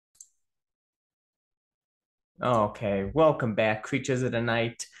Okay, welcome back, creatures of the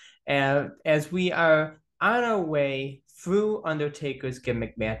night. As we are on our way through Undertaker's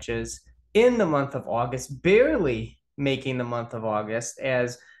gimmick matches in the month of August, barely making the month of August,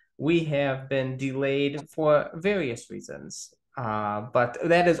 as we have been delayed for various reasons. But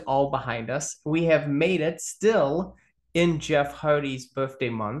that is all behind us. We have made it still in Jeff Hardy's birthday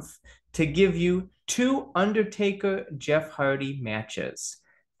month to give you two Undertaker Jeff Hardy matches.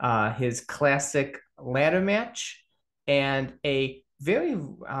 His classic ladder match and a very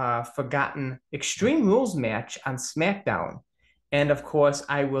forgotten Extreme Rules match on SmackDown. And of course,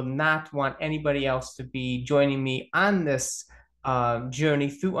 I will not want anybody else to be joining me on this journey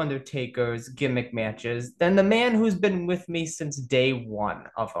through Undertaker's gimmick matches than the man who's been with me since day one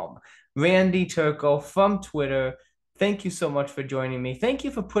of them, Randy Turco from Twitter. Thank you so much for joining me. Thank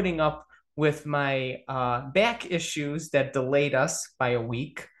you for putting up with my back issues that delayed us by a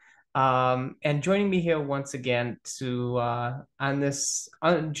week. And joining me here once again to on this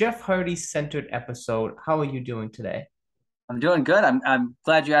Jeff Hardy centered episode. How are you doing today? I'm doing good. I'm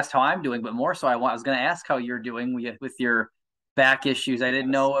glad you asked how I'm doing, but more so, I was going to ask how you're doing with your back issues. I didn't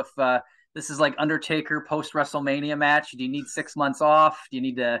Yes. know if this is like Undertaker post WrestleMania match. Do you need 6 months off? Do you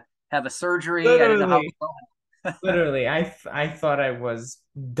need to have a surgery? I didn't know how it Literally, was going. literally, I thought I was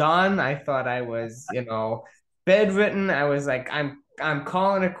done. I thought I was, bedridden. I was like, I'm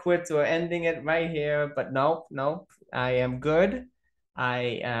calling it quits or ending it right here. But nope, nope. I am good.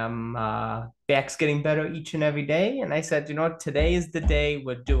 I am back's getting better each and every day. And I said, you know what, today is the day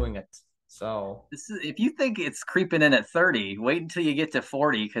we're doing it. So This is if you think it's creeping in at 30, wait until you get to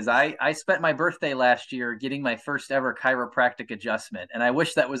 40 because I spent my birthday last year getting my first ever chiropractic adjustment, and I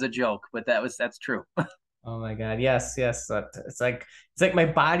wish that was a joke, but that's true. oh my God. Yes, yes. It's like my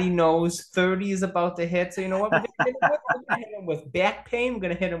body knows 30 is about to hit. So you know what we're gonna hit him with? We're gonna hit him with back pain. We're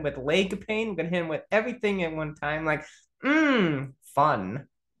gonna hit him with leg pain. We're gonna hit him with everything at one time. Like, fun.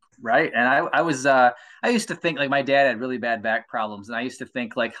 Right. And I used to think like my dad had really bad back problems, and I used to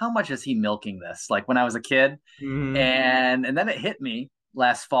think like how much is he milking this? Like when I was a kid. Mm-hmm. And then it hit me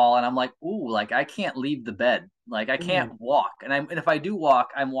last fall, and I'm like, ooh, like I can't leave the bed. Like I Ooh, can't walk. And if I do walk,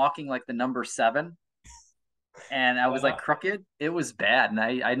 I'm walking like the number seven. And I was like yeah. crooked. It was bad. And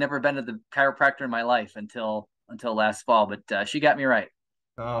I'd never been to the chiropractor in my life until last fall, but she got me right.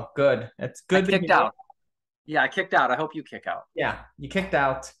 Oh, good. It's I good to kicked hear. out. Yeah, I kicked out. I hope you kick out. Yeah, you kicked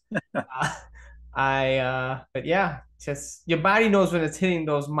out. Uh, but yeah, just your body knows when it's hitting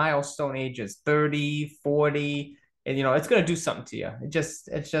those milestone ages, 30, 40, and it's gonna do something to you. It's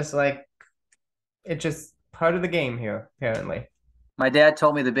just part of the game here, apparently. My dad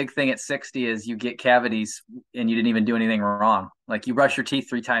told me the big thing at 60 is you get cavities and you didn't even do anything wrong. Like you brush your teeth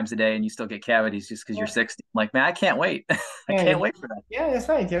 3 times a day and you still get cavities just because you're Yeah, 60. I'm like, man, I can't wait. I yeah, can't wait for that. yeah, that's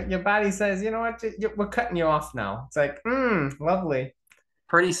right. Your body says, you know what, we're cutting you off now. It's like, lovely.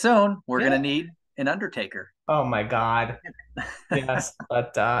 Pretty soon, we're going to Yeah. need an Undertaker. Oh my God. Yes,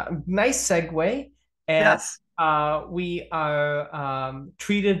 but nice segue. And Yes. we are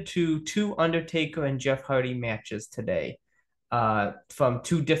treated to two Undertaker and Jeff Hardy matches today, from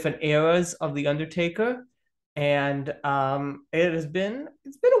two different eras of the Undertaker. And it's been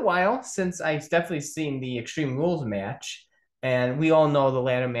a while since I've definitely seen the Extreme Rules match, and we all know the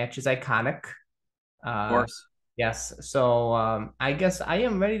ladder match is iconic. Of Uh, course. yes, so I guess I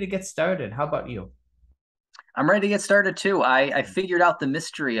am ready to get started. How about you? I'm ready to get started too. I figured out the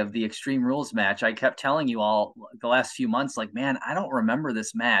mystery of the Extreme Rules match. I kept telling you all the last few months, like, man, I don't remember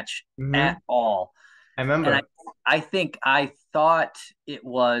this match Hmm. at all. I And remember. I think I thought it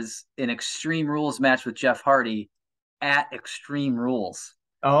was an Extreme Rules match with Jeff Hardy at Extreme Rules,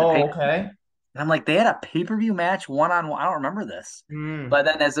 the pay. Oh, okay. And I'm like, they had a pay per view match one on one. I don't remember this. Mm. But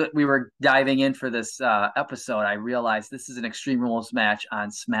then as we were diving in for this episode, I realized this is an Extreme Rules match on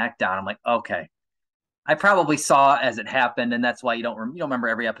SmackDown. I'm like, okay, I probably saw as it happened, and that's why you don't remember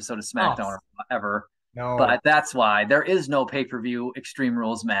every episode of Oh, SmackDown or ever. no. But that's why there is no pay per view Extreme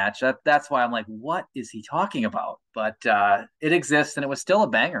Rules match. That's why I'm like, what is he talking about? But it exists, and it was still a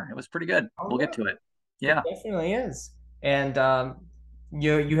banger. It was pretty good. Oh We'll get yeah, to it. it Yeah, definitely is. And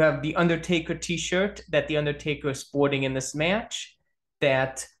you have the Undertaker T-shirt that the Undertaker is sporting in this match.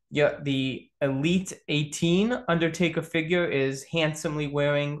 That the Elite 18 Undertaker figure is handsomely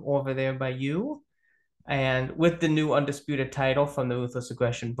wearing over there by you, and with the new undisputed title from the Ruthless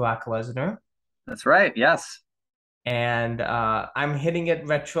Aggression, Brock Lesnar. that's right. Yes, And I'm hitting it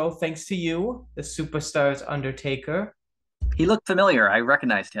retro thanks to you, the Superstars Undertaker. he looked familiar. I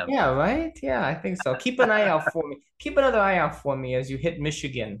recognized him. Yeah, right? Yeah, I think so. Keep an eye out for me. Keep another eye out for me as you hit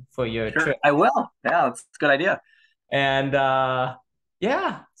Michigan for your Sure, trip. I will. Yeah, that's a good idea. And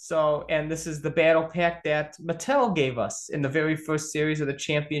Yeah. So, and this is the battle pack that Mattel gave us in the very first series of the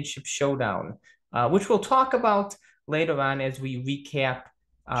Championship Showdown, which we'll talk about later on as we recap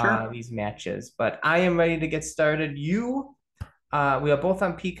Sure. these matches. But I am ready to get started. We are both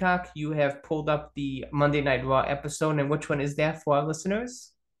on Peacock. You have pulled up the Monday Night Raw episode, and which one is that for our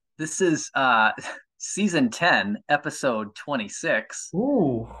listeners? This is season 10, episode 26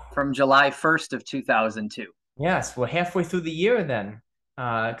 Ooh, from July 1st of 2002. yes, we're halfway through the year then,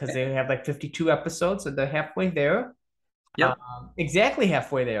 because they have like 52 episodes, so they're halfway there. Yep, Exactly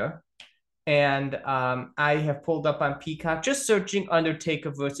halfway there. And I have pulled up on Peacock, just searching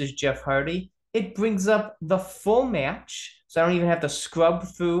Undertaker versus Jeff Hardy. It brings up the full match, so I don't even have to scrub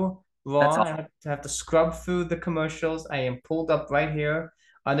through that's Raw. all. I have to scrub through the commercials. I am pulled up right here.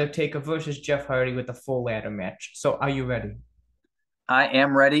 Undertaker versus Jeff Hardy with the full ladder match. So are you ready? I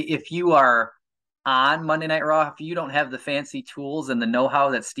am ready. If you are on Monday Night Raw, if you don't have the fancy tools and the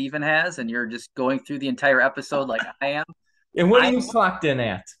know-how that Steven has, and you're just going through the entire episode like I am, And what are I'm you clocked in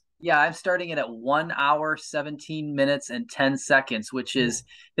at? yeah, I'm starting it at 1 hour, 17 minutes, and 10 seconds, which is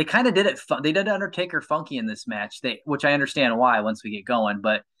they kind of did it. They did Undertaker funky in this match, which I understand why once we get going.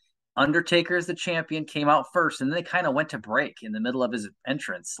 But Undertaker as the champion came out first, and then they kind of went to break in the middle of his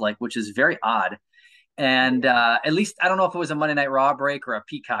entrance, like which is very odd. And at least I don't know if it was a Monday Night Raw break or a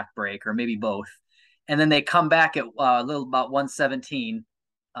Peacock break or maybe both. And then they come back at a little about 117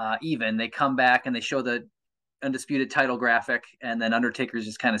 even. They come back and they show the undisputed title graphic, and then Undertaker's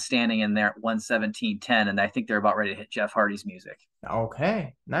just kind of standing in there at 117.10, and I think they're about ready to hit Jeff Hardy's music.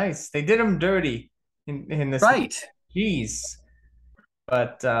 Okay, nice. They did him dirty in this match. Right. Jeez.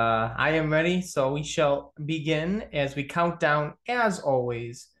 But I am ready, so we shall begin as we count down, as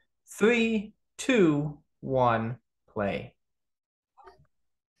always. Three, two, one, play.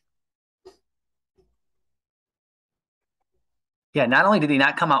 Yeah, not only did he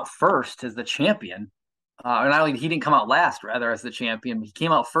not come out first as the champion, or not only he didn't come out last, rather as the champion, he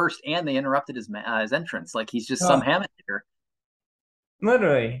came out first, and they interrupted his entrance. Like he's just some Oh, ham here,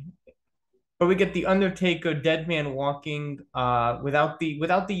 literally. But we get the Undertaker dead man walking without the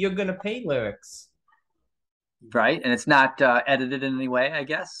you're gonna pay lyrics. right? And it's not edited in any way, I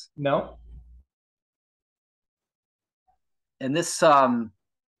guess. No? And this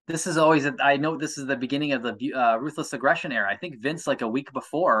is always I know this is the beginning of the ruthless aggression era. I think Vince like a week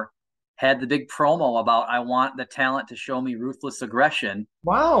before had the big promo about I want the talent to show me ruthless aggression.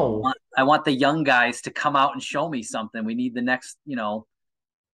 Wow. I want the young guys to come out and show me something. We need the next, the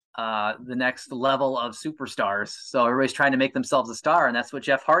next level of superstars. So everybody's trying to make themselves a star, and that's what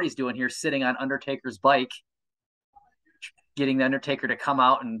Jeff Hardy's doing here, sitting on Undertaker's bike, getting the Undertaker to come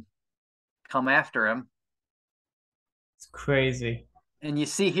out and come after him. It's crazy. And you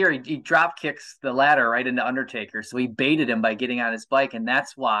see here, he drop kicks the ladder right into Undertaker. So he baited him by getting on his bike. And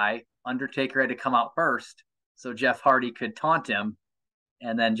that's why Undertaker had to come out first. So Jeff Hardy could taunt him.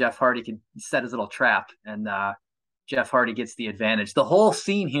 And then Jeff Hardy could set his little trap. And Jeff Hardy gets the advantage. The whole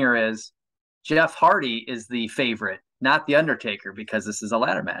scene here is Jeff Hardy is the favorite, not the Undertaker, because this is a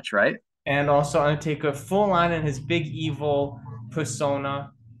ladder match, right? And also Undertaker full on in his big evil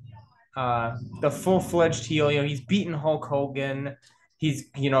persona. The full-fledged heel. He's beaten Hulk Hogan. He's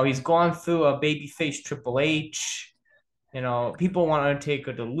gone through a babyface Triple H. People want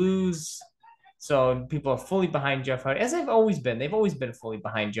Undertaker to lose. So people are fully behind Jeff Hardy, as they've always been. They've always been fully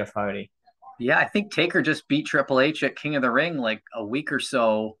behind Jeff Hardy. Yeah, I think Taker just beat Triple H at King of the Ring like a week or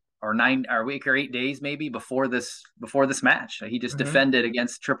so, or a week or 8 days maybe before this match. He just Mhm. defended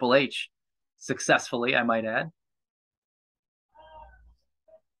against Triple H successfully, I might add.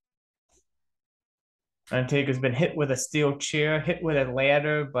 Undertaker's been hit with a steel chair, hit with a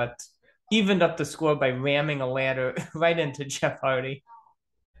ladder, but evened up the score by ramming a ladder right into Jeff Hardy.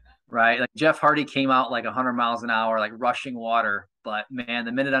 Right, like Jeff Hardy came out like 100 miles an hour, like rushing water. But man,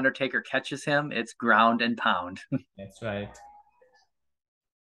 the minute Undertaker catches him, it's ground and pound. That's right.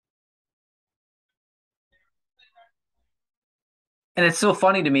 And it's so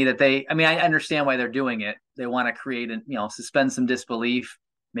funny to me that I mean, I understand why they're doing it. They want to create and suspend some disbelief.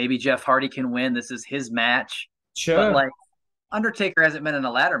 Maybe Jeff Hardy can win. This is his match. But Sure. like Undertaker hasn't been in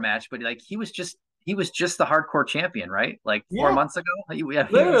a ladder match, but like he was just the hardcore champion, right? Like four Yeah, months ago, he was a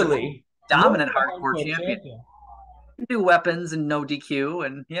literally. dominant Literally a hardcore hardcore champion. champion. New weapons and no DQ,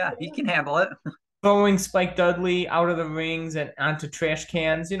 and yeah, he can handle it. Throwing Spike Dudley out of the rings and onto trash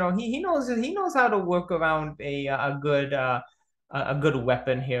cans. He knows how to work around a good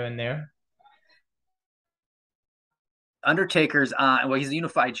weapon here and there. Undertaker's on. Well, he's a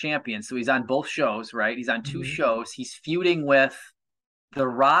unified champion, so he's on both shows, right? He's on two Mhm. shows. He's feuding with The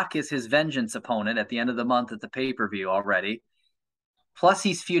Rock is his vengeance opponent at the end of the month at the pay per view already. Plus,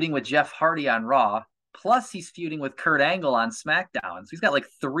 he's feuding with Jeff Hardy on Raw. Plus, he's feuding with Kurt Angle on SmackDown. So he's got like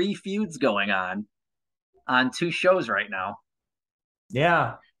 3 feuds going on 2 shows right now.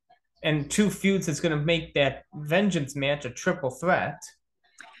 Yeah. And two feuds that's going to make that Vengeance match a triple threat.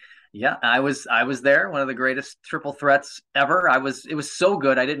 Yeah, I was there. One of the greatest triple threats ever. It was so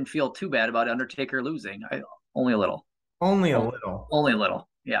good. I didn't feel too bad about Undertaker losing. Only a little. Only a O- little. Only a little.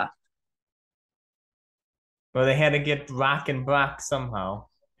 Yeah. Well, they had to get Rock and Brock somehow.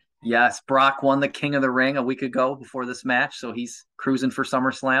 Yes, Brock won the King of the Ring a week ago before this match, so he's cruising for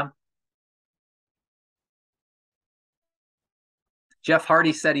SummerSlam. Jeff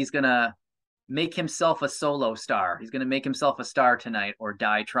Hardy said he's gonna make himself a solo star. He's gonna make himself a star tonight or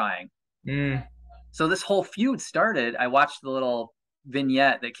die trying. Mm. So this whole feud started. I watched the little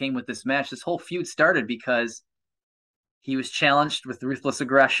vignette that came with this match. This whole feud started because he was challenged with ruthless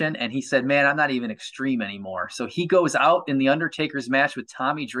aggression, and he said, "Man, I'm not even extreme anymore." So he goes out in the Undertaker's match with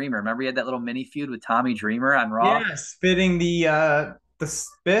Tommy Dreamer. Remember, he had that little mini feud with Tommy Dreamer on Raw. Yeah, spitting the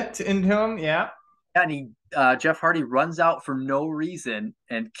spit into him. Yeah. And Jeff Hardy runs out for no reason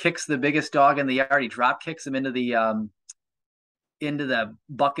and kicks the biggest dog in the yard. He drop kicks him into the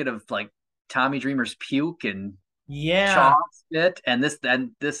bucket of like Tommy Dreamer's puke and Yeah. chaw spit, and this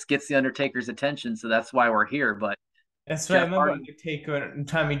gets the Undertaker's attention, so that's why we're here. But That's right. I Jeff remember Hardy, Undertaker and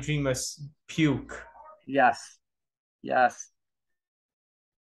Tommy Dreamer's puke. yes, yes,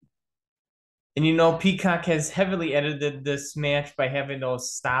 And Peacock has heavily edited this match by having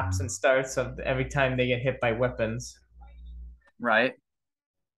those stops and starts of every time they get hit by weapons. right.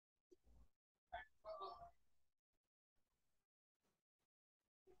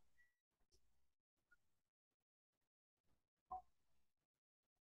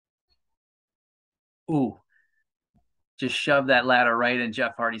 Ooh, just shove that ladder right in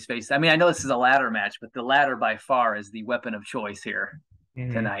Jeff Hardy's face. I mean, I know this is a ladder match, but the ladder by far is the weapon of choice here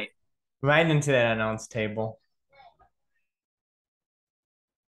Hmm. tonight. Right into that announce table.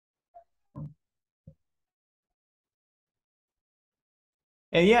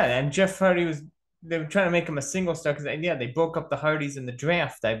 And yeah, and Jeff Hardy was they were trying to make him a single star because yeah, they broke up the Hardys in the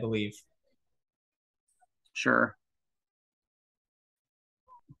draft, I believe. Sure.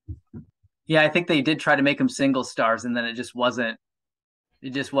 Yeah, I think they did try to make him single stars, and then it just wasn't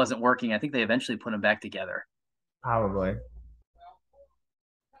working. I think they eventually put them back together. Probably.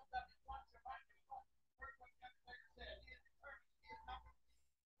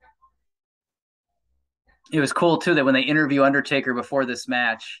 It was cool too that when they interview Undertaker before this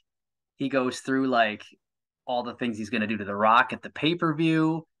match, he goes through like all the things he's going to do to The Rock at the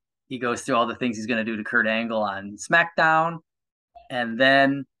pay-per-view. He goes through all the things he's going to do to Kurt Angle on SmackDown, and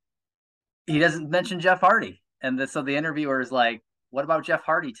then he doesn't mention Jeff Hardy. So the interviewer is like, "What about Jeff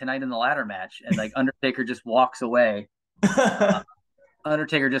Hardy tonight in the ladder match?" And like Undertaker just walks away. Uh,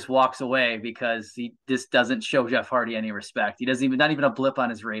 Undertaker just walks away because he just doesn't show Jeff Hardy any respect. He doesn't even not even a blip on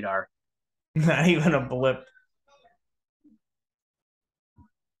his radar. Not even a blip.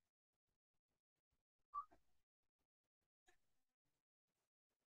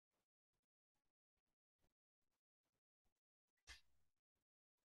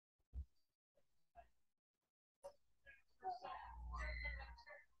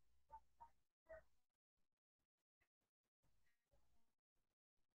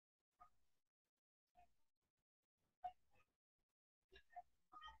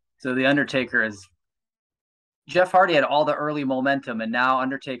 So the Undertaker is Jeff Hardy had all the early momentum, and now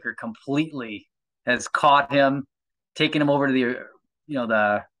Undertaker completely has caught him, taken him over to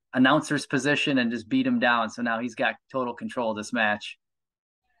the announcer's position and just beat him down. So now he's got total control of this match.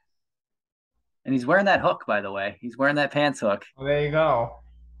 And he's wearing that hook, by the way. He's wearing that pants hook, Well, there you go.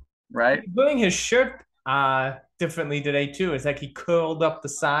 right? He's doing his shirt differently today too. It's like he curled up the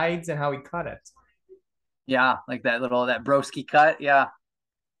sides and how he cut it. Yeah, like that broski cut. Yeah,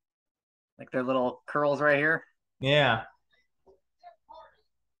 like their little curls right here. Yeah.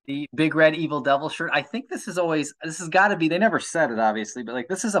 The big red evil devil shirt. I think this has got to be. They never said it obviously, but like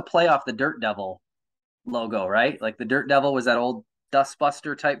this is a play off the Dirt Devil logo, right? Like the Dirt Devil was that old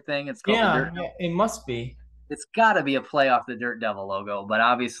Dustbuster type thing. It's called the Dirt Yeah, Devil. yeah, it must be. It's got to be a play off the Dirt Devil logo, but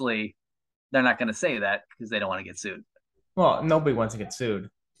obviously they're not going to say that because they don't want to get sued. Well, nobody wants to get sued.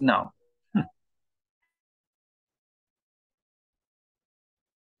 No.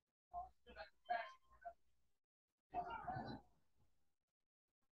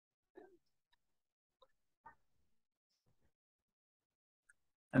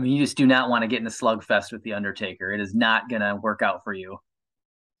 I mean, you just do not want to get in a slugfest with the Undertaker. It is not going to work out for you.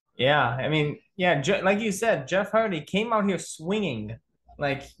 Yeah, I mean, yeah, like you said, Jeff Hardy came out here swinging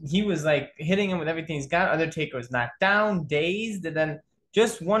Like he was like hitting him with everything he's got. Undertaker was knocked down, dazed, and then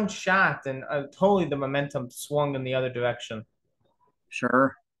just one shot, and totally the momentum swung in the other direction.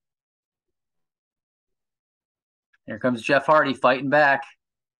 Sure. Here comes Jeff Hardy fighting back.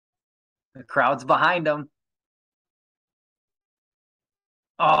 The crowd's behind him.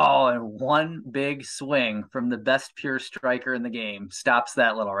 Oh, and one big swing from the best pure striker in the game stops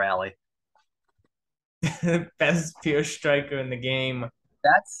that little rally. Best pure striker in the game.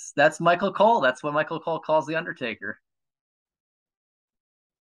 That's Michael Cole. That's what Michael Cole calls the Undertaker.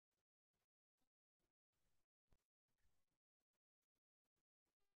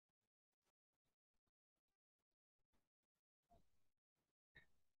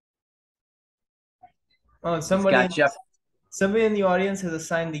 Oh, and He's got Jeff. somebody in the audience has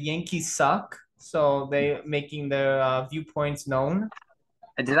assigned the Yankees suck, so they making their viewpoints known.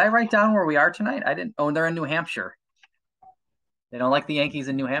 Did I write down where we are tonight? I didn't. Oh, they're in New Hampshire. They don't like the Yankees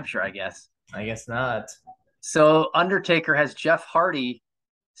in New Hampshire, I guess. I guess not. So Undertaker has Jeff Hardy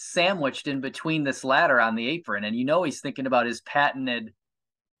sandwiched in between this ladder on the apron, and you know he's thinking about his patented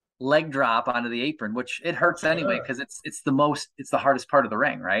leg drop onto the apron, which it Oh, hurts anyway sure. because it's the hardest part of the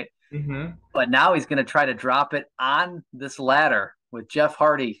ring, right? Mm-hmm. But now he's going to try to drop it on this ladder with Jeff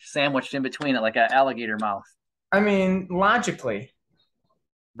Hardy sandwiched in between it like an alligator mouth. I mean, logically.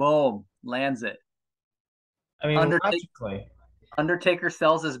 Boom, lands it. I mean, Undertaker logically. Undertaker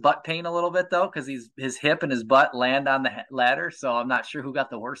sells his butt pain a little bit though because his hip and his butt land on the ladder. So I'm not sure who got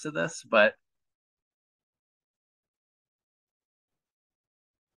the worst of this, but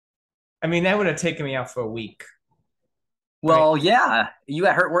I mean, that would have taken me out for a week. I mean, well, yeah, you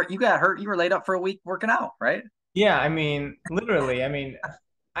got hurt. You got hurt. You were laid up for a week working out, right? yeah, I mean, literally. I mean,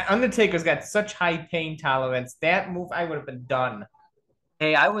 Undertaker's got such high pain tolerance. That move, I would have been done.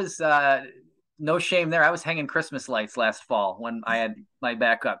 Hey, I was no shame there. I was hanging Christmas lights last fall when I had my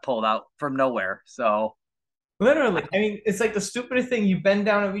back got pulled out from nowhere. So Literally. I mean, it's like the stupidest thing. You bend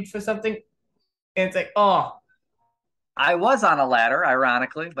down and reach for something, and it's like, oh, I was on a ladder,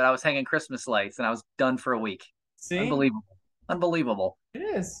 ironically, but I was hanging Christmas lights and I was done for a week. see, Unbelievable. Unbelievable. it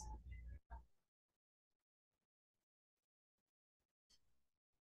is.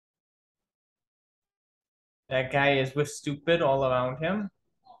 That guy is with stupid all around him.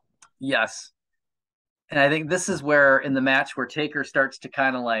 Yes. And I think this is where in the match where Taker starts to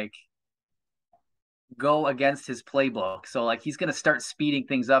kind of like go against his playbook. So like he's going to start speeding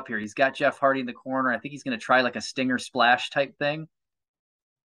things up here. He's got Jeff Hardy in the corner. I think he's going to try like a stinger splash type thing.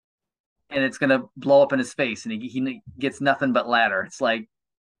 And it's going to blow up in his face and he gets nothing but ladder. It's like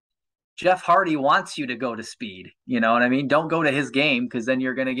Jeff Hardy wants you to go to speed. You know what I mean? Don't go to his game because then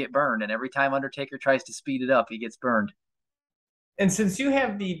you're going to get burned. And every time Undertaker tries to speed it up, he gets burned. And since you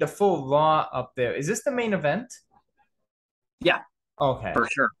have the full Raw up there, is this the main event? Yeah, Okay. for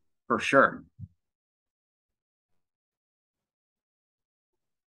sure. For sure.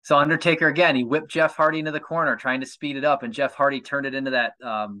 So Undertaker again, he whipped Jeff Hardy into the corner, trying to speed it up, and Jeff Hardy turned it into that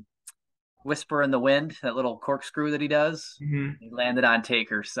whisper in the wind, that little corkscrew that he does. Mm-hmm. He landed on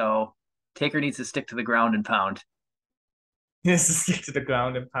Taker, so Taker needs to stick to the ground and pound. He has to stick to the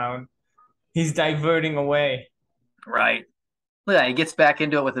ground and pound. He's diverting away. Right. Look at that. He gets back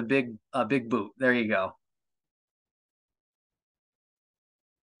into it with a big boot. There you go.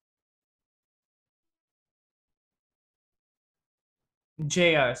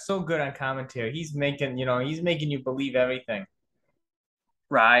 JR, so good on commentary. He's making you believe everything.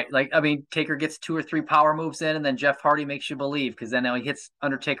 Right. Like, I mean, Taker gets 2 or 3 power moves in, and then Jeff Hardy makes you believe because then now he hits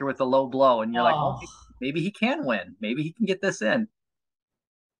Undertaker with a low blow, and you're like, oh, Oh, maybe he can win. Maybe he can get this in.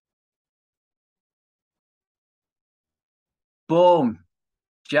 Boom.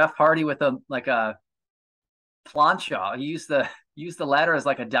 Jeff Hardy with a plancha. He used the ladder as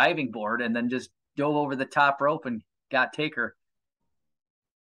like a diving board and then just dove over the top rope and got Taker.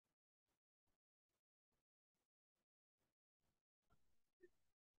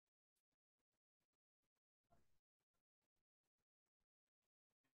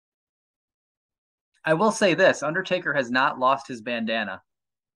 I will say this: Undertaker has not lost his bandana. Like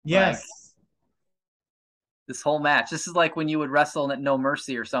yes. this whole match. This is like when you would wrestle at No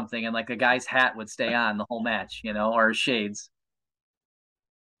Mercy or something, and like a guy's hat would stay on the whole match, or his shades.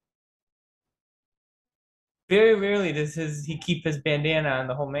 Very rarely does he keep his bandana on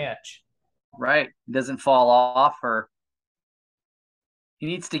the whole match. Right? It doesn't fall off, or he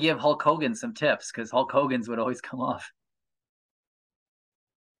needs to give Hulk Hogan some tips because Hulk Hogan's would always come off.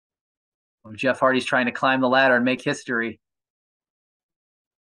 Jeff Hardy's trying to climb the ladder and make history.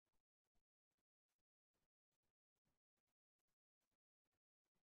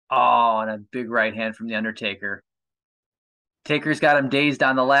 Oh, and a big right hand from the Undertaker. Taker's got him dazed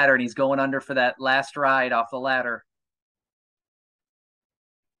on the ladder, and he's going under for that last ride off the ladder.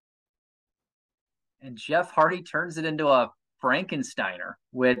 And Jeff Hardy turns it into a Frankensteiner,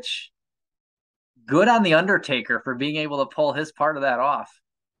 which good on the Undertaker for being able to pull his part of that off.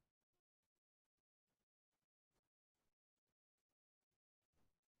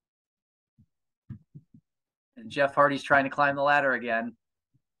 And Jeff Hardy's trying to climb the ladder again.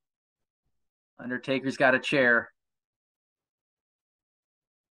 Undertaker's got a chair.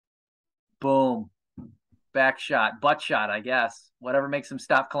 Boom. Back shot, butt shot, I guess. Whatever makes him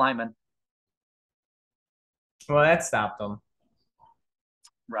stop climbing. Well, that stopped him.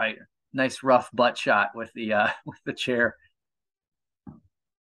 Right. Nice rough butt shot with the with the chair.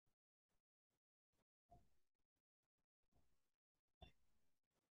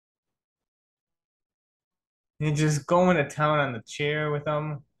 He's just going to town on the chair with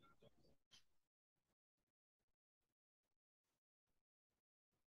him.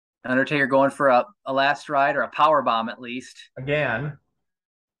 Undertaker going for a last ride or a power bomb at least. Again.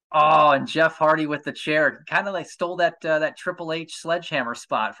 Oh, and Jeff Hardy with the chair, kind of like stole that Triple H sledgehammer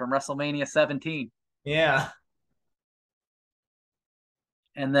spot from WrestleMania 17. Yeah.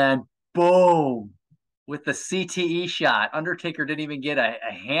 And then boom with the CTE shot. Undertaker didn't even get a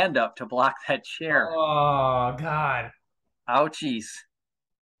hand up to block that chair. Oh, God. Ouchies.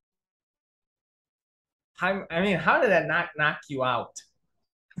 I mean, how did that not knock you out?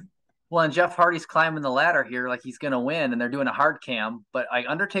 Well, and Jeff Hardy's climbing the ladder here like he's going to win, and they're doing a hard cam. But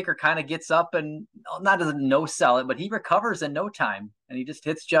Undertaker kind of gets up and not doesn't no sell it, but he recovers in no time, and he just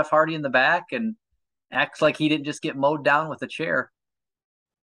hits Jeff Hardy in the back and acts like he didn't just get mowed down with a chair.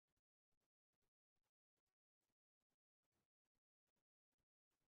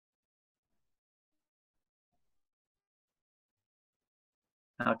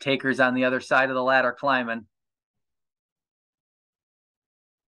 Now Taker's on the other side of the ladder climbing.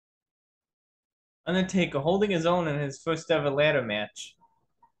 Undertaker holding his own in his first ever ladder match.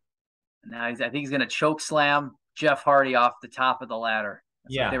 Now I think he's going to choke slam Jeff Hardy off the top of the ladder.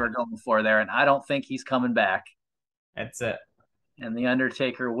 That's what Yeah, they were going for there, and I don't think he's coming back. that's it. And the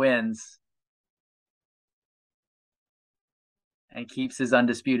Undertaker wins and keeps his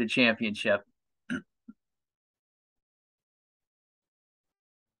undisputed championship.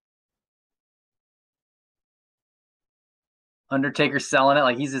 Undertaker selling it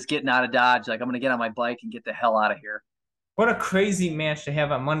like he's just getting out of Dodge. Like, I'm going to get on my bike and get the hell out of here. What a crazy match to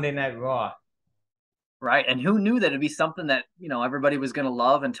have on Monday Night Raw. Right. And who knew that it'd be something that, everybody was going to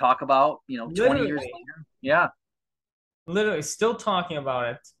love and talk about, 20 years Literally, later? Yeah. literally still talking about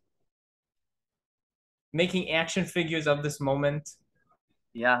it. Making action figures of this moment.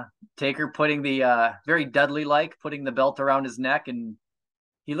 Yeah. Taker putting the, very Dudley like, putting the belt around his neck. And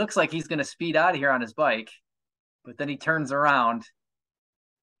he looks like he's going to speed out of here on his bike. But then he turns around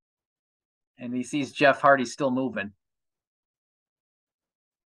and he sees Jeff Hardy still moving.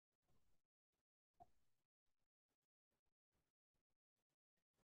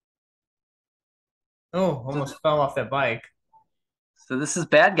 Oh, So, almost fell off that bike. so this is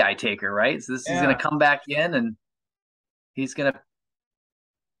bad guy Taker, right? So he's going Yeah. to come back in and he's going to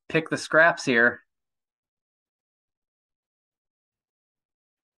pick the scraps here.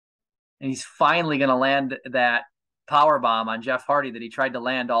 And he's finally going to land that power bomb on Jeff Hardy that he tried to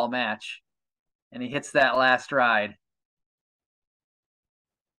land all match. And he hits that last ride.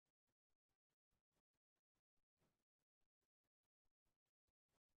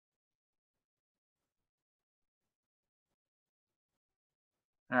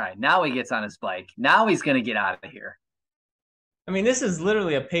 All right, now he gets on his bike. Now he's going to get out of here. I mean, this is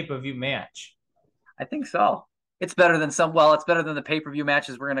literally a pay-per-view match. I think so. It's better than it's better than the pay-per-view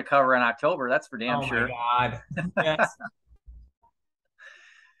matches we're going to cover in October. That's for damn Oh my sure. God. Yes.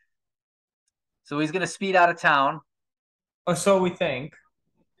 So he's going to speed out of town. Or so we think.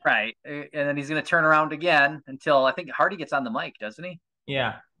 Right. And then he's going to turn around again until I think Hardy gets on the mic, doesn't he?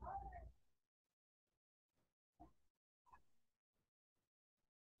 Yeah.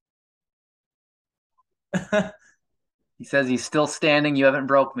 He says he's still standing. You haven't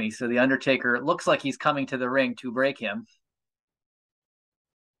broke me. So the Undertaker looks like he's coming to the ring to break him.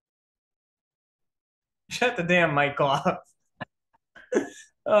 Shut the damn mic off.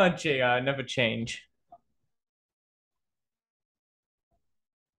 Oh, JR, never change.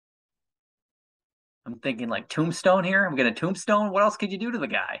 I'm thinking like tombstone here. I'm going to tombstone. What else could you do to the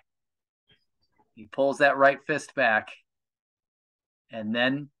guy? He pulls that right fist back. And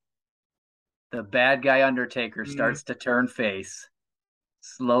then the bad guy Undertaker starts to turn face.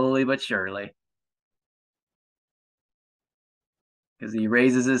 Slowly but surely. Because he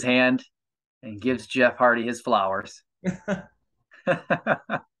raises his hand and gives Jeff Hardy his flowers.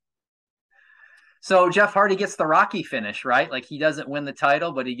 So Jeff Hardy gets the Rocky finish, right? Like he doesn't win the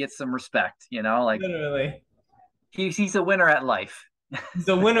title, but he gets some respect, you know, like Literally. he's a winner at life. He's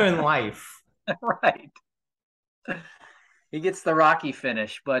a winner in life. Right. He gets the Rocky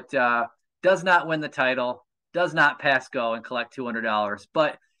finish, but does not win the title, does not pass go and collect $200.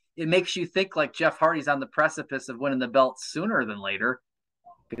 But it makes you think like Jeff Hardy's on the precipice of winning the belt sooner than later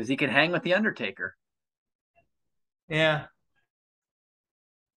because he can hang with the Undertaker. Yeah.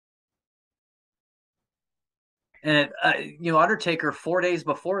 And Undertaker 4 days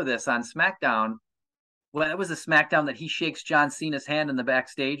before this on SmackDown, well, that was a SmackDown that he shakes John Cena's hand in the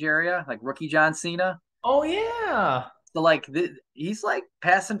backstage area, like rookie John Cena. Oh yeah. So like he's like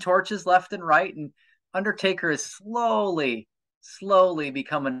passing torches left and right, and Undertaker is slowly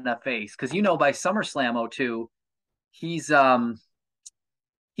becoming a face because by SummerSlam '02, he's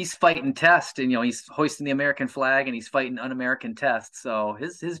he's fighting Test, and he's hoisting the American flag and he's fighting un-American Test. So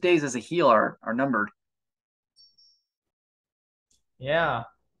his days as a heel are numbered. Yeah.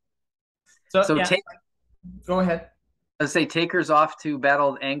 So So yeah, go ahead. let's say Taker's off to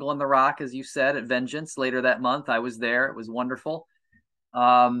battle Angle and The Rock, as you said, at Vengeance later that month. I was there; it was wonderful.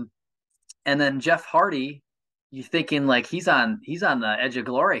 Um, and then Jeff Hardy, you thinking like he's on the edge of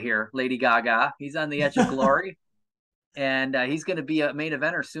glory here, Lady Gaga. He's on the edge of glory, and he's going to be a main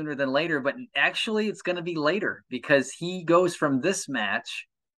eventer sooner than later. But actually, it's going to be later because he goes from this match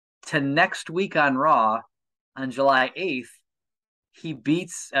to next week on Raw on July 8th. He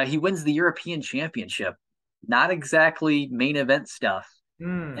wins the European Championship. Not exactly main event stuff.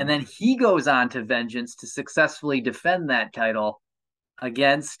 And Hmm. then he goes on to Vengeance to successfully defend that title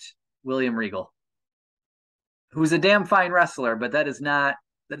against William Regal, who's a damn fine wrestler, but that is not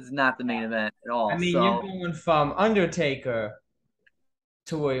the main event at I all. mean, you're So going from Undertaker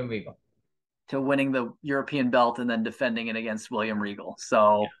to William Regal. to winning the European belt and then defending it against William Regal.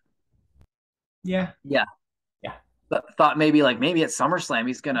 So Yeah. yeah, Yeah. but thought maybe at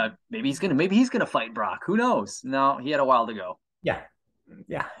SummerSlam maybe he's gonna fight Brock. Who knows? No, he had a while to go. Yeah.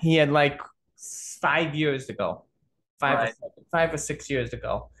 Yeah. He had like 5 years to go. Right. 5 or 6 years to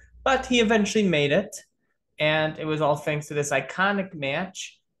go. But he eventually made it. And it was all thanks to this iconic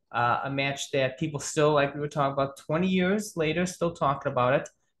match, a match that people still, like we were talking about 20 years later, still talking about it.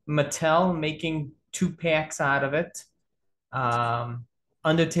 Mattel making 2 packs out of it. Um,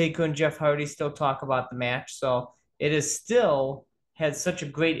 Undertaker and Jeff Hardy still talk about the match. So it is still has such a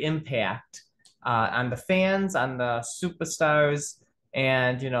great impact on the fans, on the superstars,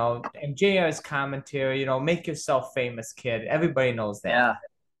 and and JR's commentary. Make yourself famous, kid. Everybody knows that. Yeah.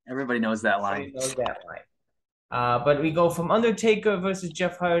 Everybody knows that line. Everybody knows that line. But we go from Undertaker versus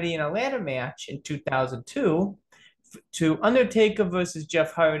Jeff Hardy in a ladder match in 2002 to Undertaker versus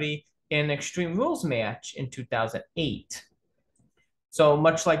Jeff Hardy in an Extreme Rules match in 2008. So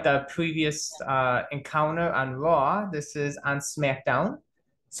much like the previous encounter on Raw, this is on SmackDown.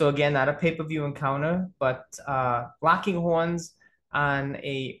 So again, not a pay-per-view encounter, but locking horns on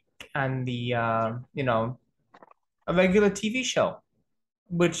the a regular TV show,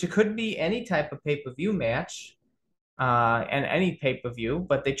 which could be any type of pay-per-view match and any pay-per-view,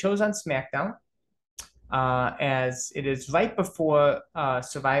 but they chose on SmackDown as it is right before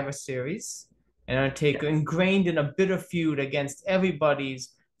Survivor Series, and Undertaker ingrained in a bitter feud against everybody's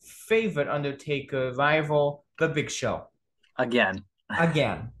favorite Undertaker rival, The Big Show. Again.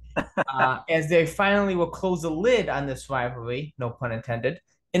 Again, as they finally will close the lid on this rivalry, no pun intended,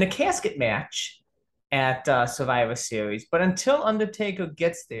 in a casket match at Survivor Series. But until Undertaker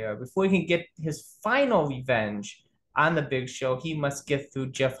gets there, before he can get his final revenge on the Big Show, he must get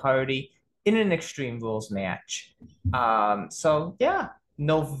through Jeff Hardy in an Extreme Rules match. So yeah,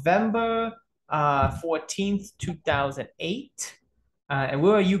 November 14th, 2008. And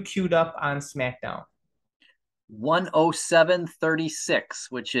where are you queued up on SmackDown? 107:36,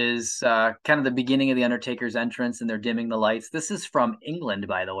 which is kind of the beginning of the Undertaker's entrance, and they're dimming the lights. This is from England,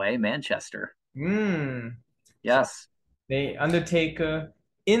 by the way, Manchester. So Yes. the Undertaker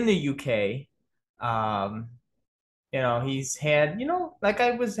in the UK. Um, he's had, like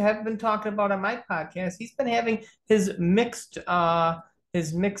have been talking about on my podcast, he's been having his mixed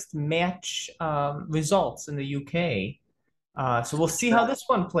match results in the UK. So we'll see how this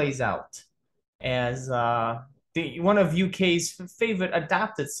one plays out as one of UK's favorite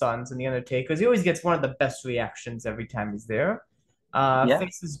adopted sons in the Undertaker. He always gets one of the best reactions every time he's there. Yeah,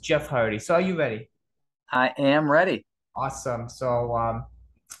 Faces Jeff Hardy. So are you ready? I am ready. Awesome. So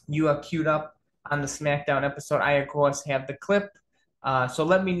you are queued up on the SmackDown episode. I, of course, have the clip. So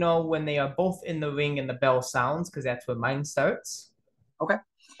let me know when they are both in the ring and the bell sounds, because that's when mine starts. Okay.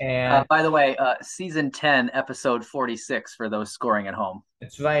 And By the way, season 10, episode 46 for those scoring at home.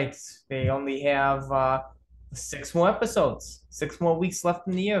 it's right. They only have 6 more episodes, 6 more weeks left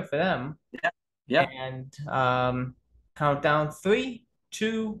in the year for them. Yeah. Yep. And countdown 3,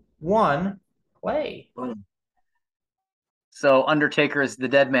 2, 1, play. So Undertaker is the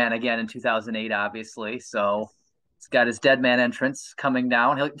dead man again in 2008, obviously. So he's got his dead man entrance coming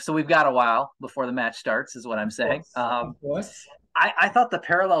down. So we've got a while before the match starts, is what I'm Of saying. course. Of course. I thought the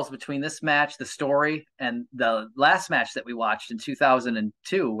parallels between this match, the story, and the last match that we watched in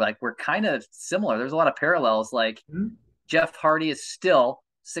 2002, like were kind of similar. There's a lot of parallels. Like Mhm. Jeff Hardy is still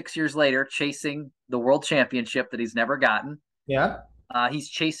 6 years later chasing the world championship that he's never gotten. Yeah. He's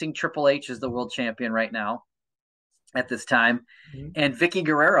chasing Triple H as the world champion right now at this time, Mhm. and Vicky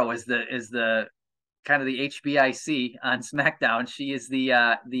Guerrero is the kind of the HBIC on SmackDown. She is the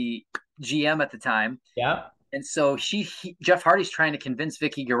GM at the time. Yeah. And so Jeff Hardy's trying to convince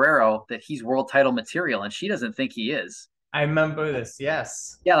Vicky Guerrero that he's world title material, and she doesn't think he is. I remember this.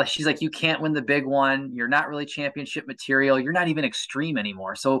 Yes. Yeah, like she's like, you can't win the big one. You're not really championship material. You're not even extreme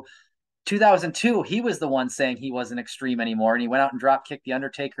anymore. So 2002, he was the one saying he wasn't extreme anymore, and he went out and drop kicked the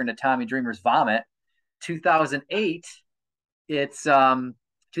Undertaker into Tommy Dreamer's vomit. 2008, it's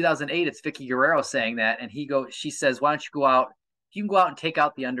 2008, it's Vicky Guerrero saying that, and she says, why don't you go out? You can go out and take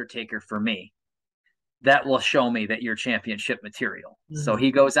out the Undertaker for me. That will show me that you're championship material. So Mhm.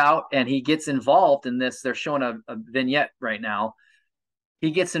 he goes out and he gets involved in this. They're showing a vignette right now.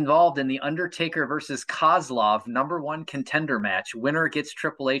 He gets involved in the Undertaker versus Kozlov #1 contender match. Winner gets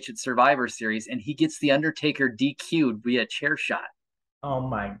Triple H at Survivor Series, and he gets the Undertaker DQ'd via chair shot. Oh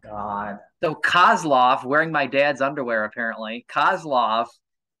my God. So Kozlov, wearing my dad's underwear apparently, Kozlov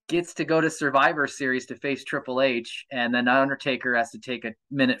gets to go to Survivor Series to face Triple H, and then Undertaker has to take a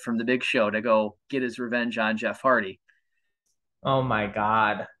minute from the Big Show to go get his revenge on Jeff Hardy. Oh my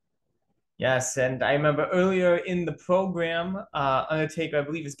God. Yes, and I remember earlier in the program, Undertaker, I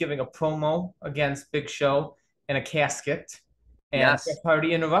believe, is giving a promo against Big Show in a casket, and Jeff Yes,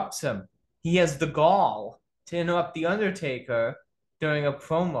 Hardy interrupts him. He has the gall to interrupt the Undertaker during a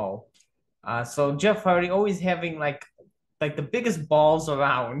promo. So Jeff Hardy always having like the biggest balls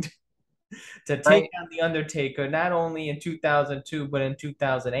around to take right. on the Undertaker, not only in 2002 but in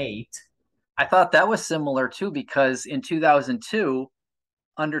 2008. I thought that was similar too because in 2002,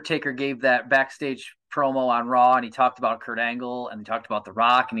 Undertaker gave that backstage promo on Raw and he talked about Kurt Angle and he talked about The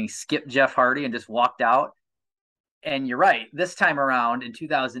Rock and he skipped Jeff Hardy and just walked out. And you're right. This time around in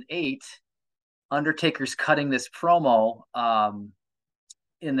 2008, Undertaker's cutting this promo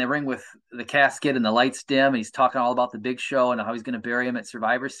in the ring with the casket and the lights dim. And he's talking all about the Big Show and how he's going to bury him at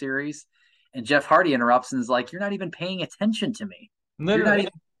Survivor Series. And Jeff Hardy interrupts and is like, "You're not even paying attention to me. You're not Literally.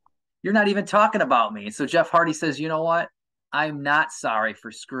 even you're not even talking about me." And so Jeff Hardy says, "You know what? I'm not sorry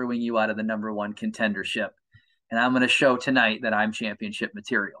for screwing you out of the #1 contendership, and I'm going to show tonight that I'm championship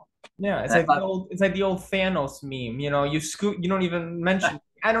material." Yeah, And I thought, it's like the old Thanos meme. You don't even mention.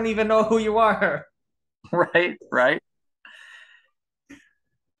 I don't even know who you are. right, right,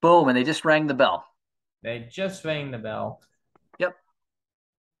 boom, and they just rang the bell. They just rang the bell. Yep.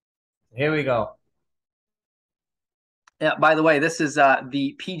 Here we go. Yeah. By the way, this is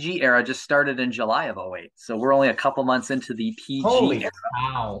the PG era. Just started in July of '08, so we're only a couple months into the PG Holy era.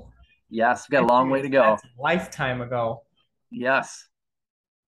 cow. Yes, we got a long way to go. That's a lifetime ago. Yes.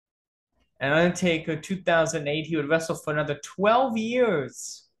 And Undertaker 2008, he would wrestle for another 12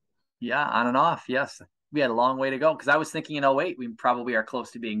 years. Yeah, on and off. Yes, we had a long way to go because I was thinking in '08 we probably are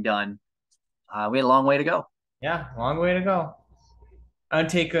close to being done. We had a long way to go. Yeah, long way to go.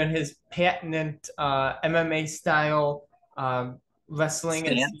 Undertaker and his patented MMA style wrestling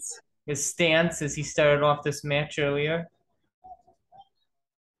and Stance. his stance as he started off this match earlier.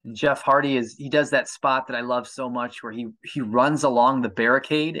 And Jeff Hardy he does that spot that I love so much where he runs along the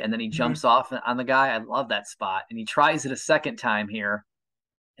barricade and then he Mhm. jumps off on the guy. I love that spot. And he tries it a second time here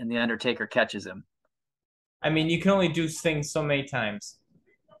and the Undertaker catches him. I mean, you can only do things so many times.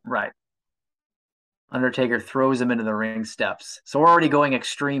 Right. Undertaker throws him into the ring steps. So we're already going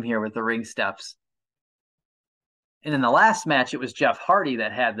extreme here with the ring steps. And in the last match, it was Jeff Hardy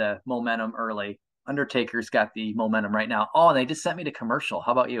that had the momentum early. Undertaker's got the momentum right now. Oh, and they just sent me to commercial.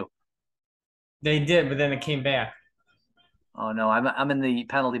 How about you? They did, but then it came back. Oh no, I'm in the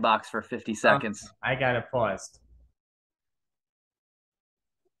penalty box for 50 seconds. I got it paused.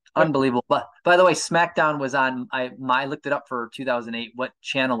 But Unbelievable. But by the way, SmackDown was on. I looked it up for 2008. What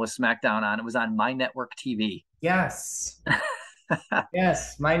channel was SmackDown on? It was on My Network TV. yes,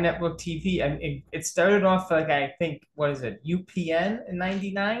 yes, my network TV. And it started off like I think what is it, UPN in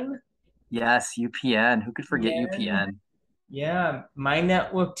 '99? Yes, UPN. Who could forget UPN. UPN? Yeah, My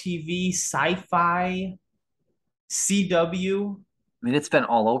Network TV, Sci-Fi, CW, I mean, it's been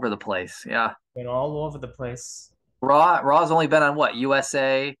all over the place. Yeah. been all over the place. Raw's only been on what?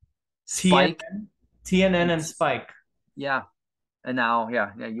 USA, Spike, TNN, TNN and and Spike. yeah. And now,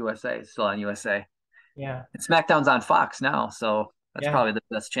 yeah, USA is still on USA. Yeah, And SmackDown's on Fox now, so that's yeah. probably the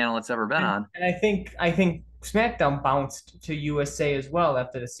best channel it's ever been on And I think SmackDown bounced to USA as well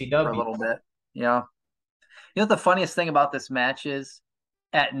after the for a CW. little bit. Yeah. You know what the funniest thing about this match is?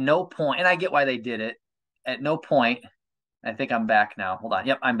 At no point, and I get why they did it. At no point, I think I'm back now. Hold on.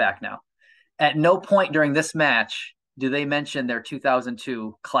 Yep, I'm back now. At no point during this match do they mention their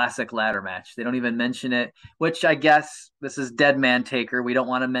 2002 classic ladder match. They don't even mention it, which I guess this is Dead Man Taker. We don't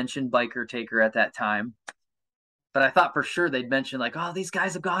want to mention Biker Taker at that time. But I thought for sure they'd mention, like, oh, these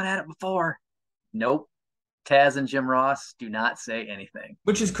guys have gone at it before. Nope. Taz and Jim Ross do not say anything.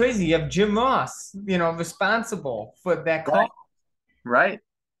 Which is crazy. You have Jim Ross, responsible for that call, Right. Right.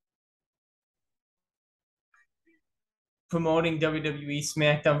 promoting WWE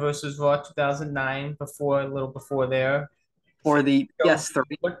SmackDown versus Raw 2009 before a little before there. For the Shows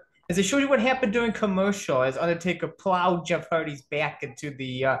PS3. as it shows you what happened during commercial as Undertaker plowed Jeff Hardy's back into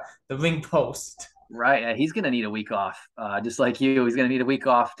the ring post. Right. He's going to need a week off. Just like you, he's going to need a week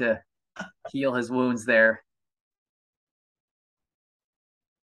off to heal his wounds there.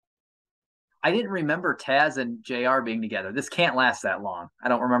 I didn't remember Taz and JR being together. This can't last that long. I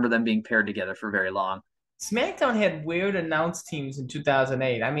don't remember them being paired together for very long. SmackDown had weird announce teams in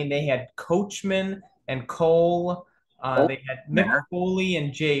 2008. I mean, they had Coachman and Cole. Oh, They had Mick there. Foley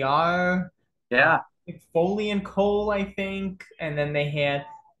and JR. Yeah. Mick Foley and Cole, I think. And then they had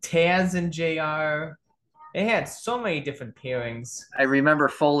Taz and JR. They had so many different pairings. I remember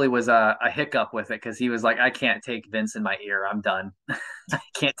Foley was a hiccup with it because he was like, I can't take Vince in my ear. I'm done. I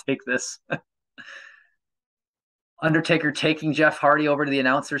can't take this. Undertaker taking Jeff Hardy over to the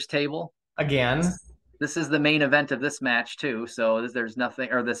announcer's table. Again, This is the main event of this match too. So there's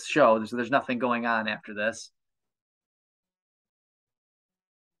nothing, or this show. So there's nothing going on after this.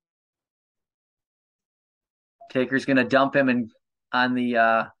 Taker's gonna dump him and on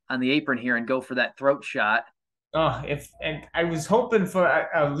the apron here and go for that throat shot. oh, if and I was hoping for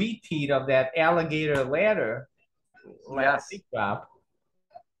a repeat of that alligator ladder Yes. drop.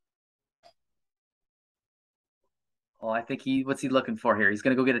 Well, I think what's he looking for here? He's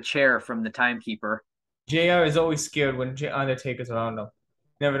gonna go get a chair from the timekeeper. JR is always scared when Undertaker's around him.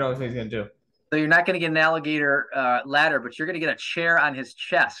 Never knows what he's gonna do. So you're not gonna get an alligator ladder, but you're gonna get a chair on his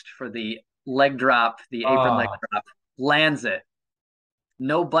chest for the leg drop, the apron leg Oh, drop. Lands it.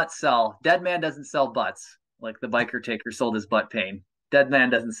 No butt sell. Dead man doesn't sell butts like the biker taker sold his butt pain. Dead man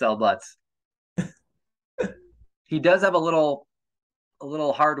doesn't sell butts. He does have a little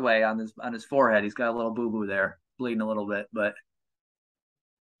hard way on his forehead. He's got a little boo boo there, bleeding a little bit, but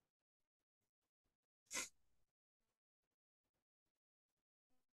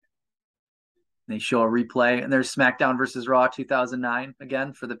they show a replay. And there's SmackDown versus Raw 2009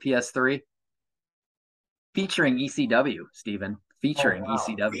 again for the PS3, featuring ECW. Stephen, oh featuring wow.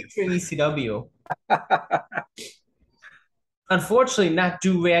 ECW. Featuring ECW. Unfortunately, not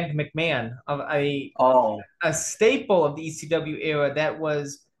Do Rag McMahon, of Oh, a staple of the ECW era that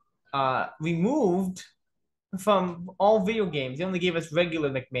was removed from all video games. They only gave us regular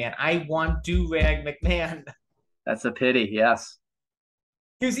McMahon. I want Do Rag McMahon. that's a pity. Yes.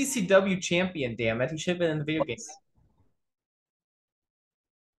 He was ECW champion, damn it. He should have been in the video game.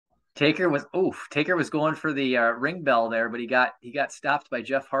 Taker was going for the ring bell there, but he got stopped by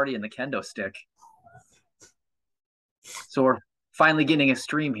Jeff Hardy in the kendo stick. So we're finally getting a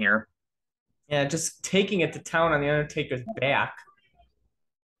stream here. Yeah, just taking it to town on the Undertaker's back.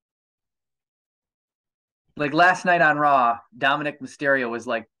 Like last night on Raw, Dominic Mysterio was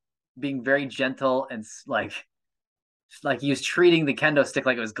like being very gentle and like he was treating the kendo stick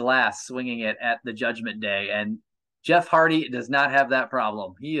like it was glass, swinging it at the Judgment Day. And Jeff Hardy does not have that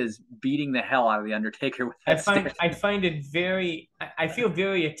problem. He is beating the hell out of the Undertaker with that stick. I find it very I feel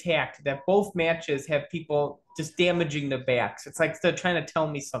very attacked that both matches have people just damaging their backs. It's like they're trying to tell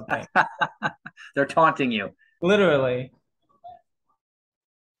me something. They're taunting you. Literally.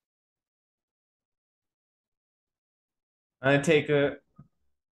 Undertaker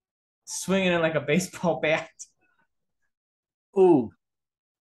swinging it like a baseball bat. Ooh,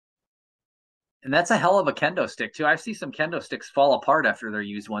 and that's a hell of a kendo stick too. I've seen some kendo sticks fall apart after they're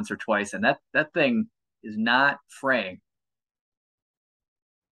used once or twice, and that thing is not fraying.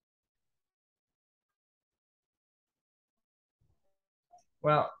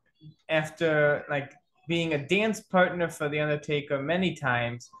 Well, after like being a dance partner for the Undertaker many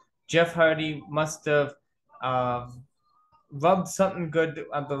times, Jeff Hardy must have uh, rubbed something good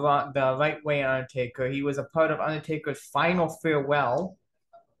the right way on Undertaker. He was a part of Undertaker's final farewell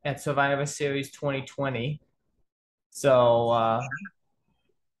at Survivor Series 2020. So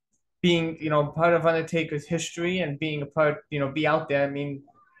being part of Undertaker's history and being a part, be out there. I mean,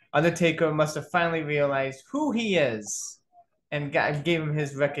 Undertaker must have finally realized who he is and gave him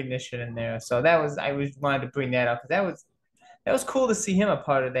his recognition in there. So I was wanted to bring that up because that was cool to see him a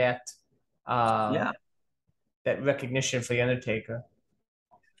part of uh, Yeah. that recognition for the Undertaker.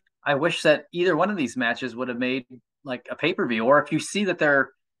 I wish that either one of these matches would have made like a pay-per-view, or if you see that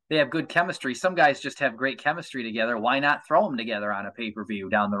they have good chemistry. Some guys just have great chemistry together. Why not throw them together on a pay-per-view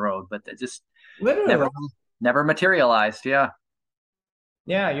down the road? But it just Literally, never never materialized. Yeah.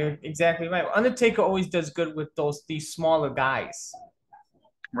 yeah, you're exactly right. Undertaker always does good with these smaller guys.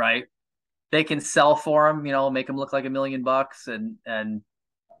 Right. They can sell for them, make them look like $1 million, and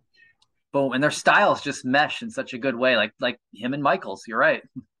boom, and their styles just mesh in such a good way, like him and Michaels. You're right.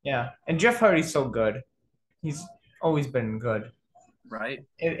 Yeah, and Jeff Hardy's so good. He's always been good. Right.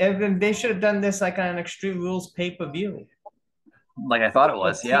 And they should have done this like on an Extreme Rules pay-per-view, Like I thought it a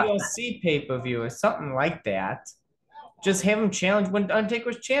was. Yeah. TLC pay-per-view or something like that. Just have him challenge when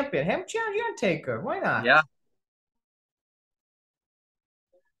Undertaker's champion. Have him challenge Undertaker. Why not? Yeah.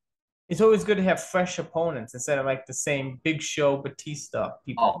 It's always good to have fresh opponents instead of like the same Big Show, Batista Oh,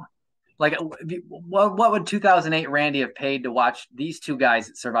 people. like what would 2008 Randy have paid to watch these two guys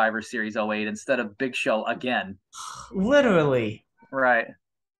at Survivor Series '08 instead of Big Show again? Literally. Right.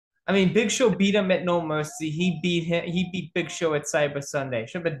 I mean, Big Show beat him at No Mercy. He beat him. He beat Big Show at Cyber Sunday.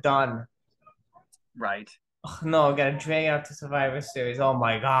 Should have been done. Right. Oh, no, got to drag out to Survivor Series. Oh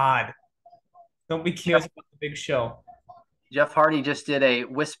my God! Nobody cares Jeff, about the Big Show. Jeff Hardy just did a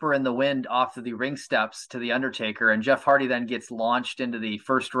whisper in the wind off of the ring steps to the Undertaker, and Jeff Hardy then gets launched into the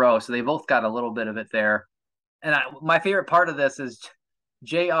first row. So they both got a little bit of it there. And my favorite part of this is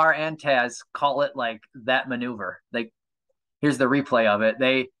JR and Taz call it like that maneuver. Like, here's the replay of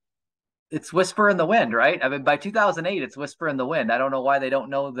it. It's whisper in the wind, right? I mean, by 2008, it's whisper in the wind. I don't know why they don't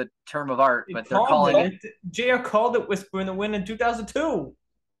know the term of art, They but they're called calling it it. JR called it "Whisper in the Wind" in 2002.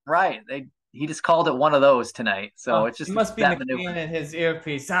 right. He just called it one of those tonight. So it's He just must be that maneuver. McMahon in his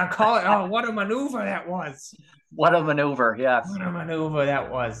earpiece. I call it. Oh, what a maneuver that was! What a maneuver. Yes. What a maneuver that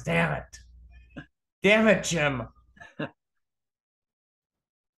was! Damn it! Damn it, Jim!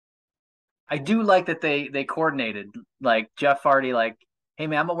 I do like that they coordinated. Like Jeff Hardy, like, hey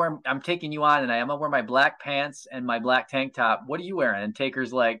man, I'm taking you on tonight. I'm gonna wear my black pants and my black tank top. What are you wearing? And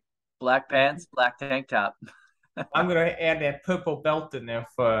Taker's like, black pants, black tank top. I'm gonna add that purple belt in there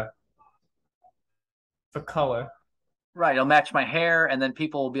for color. Right. It'll match my hair, and then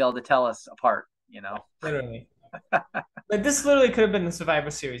people will be able to tell us apart. Literally. But this literally could have been the Survivor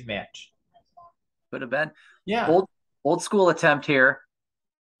Series match. Could have been. Yeah. Old school attempt here.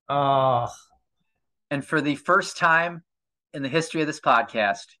 Oh, And for the first time in the history of this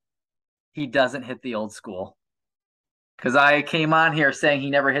podcast, he doesn't hit the old school. Because I came on here saying he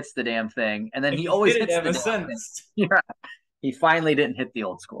never hits the damn thing, and then and he he's always hit it hits the ever damn thing. since. Yeah. He finally didn't hit the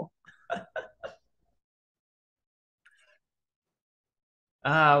old school.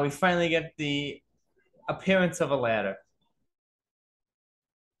 We finally get the appearance of a ladder.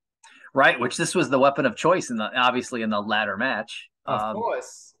 Right, which this was the weapon of choice obviously in the ladder match. Of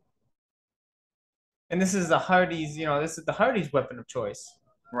course. And this is the Hardys, this is the Hardys' weapon of choice.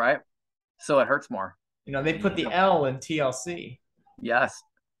 Right. So it hurts more. They put the L in TLC. Yes.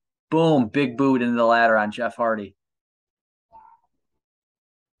 Boom, big boot into the ladder on Jeff Hardy.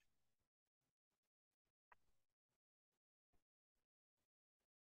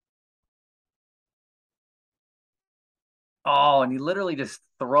 Oh, and he literally just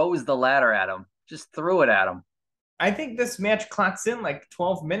throws the ladder at him. Just threw it at him. I think this match clocks in like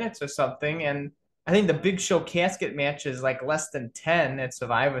 12 minutes or something, and I think the Big Show casket match is like less than 10 at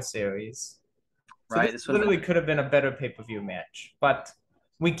Survivor Series. So Right. this literally could have been a better pay-per-view match, but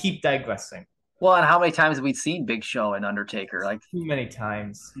we keep digressing. Well, and how many times have we seen Big Show and Undertaker? Like, Too many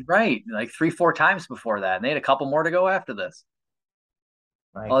times. right, like 3, 4 times before that. And they had a couple more to go after this.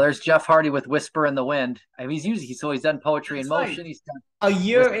 Like, Oh, there's Jeff Hardy with Whisper in the Wind. I mean, he's done Poetry in Motion. right. He's done A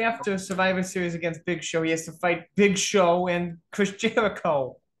year Whisper. after Survivor Series against Big Show, he has to fight Big Show and Chris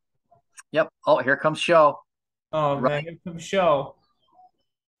Jericho. Yep. Oh, here comes Show. Oh Right. man, here comes Show.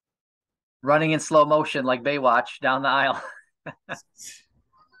 Running in slow motion like Baywatch down the aisle.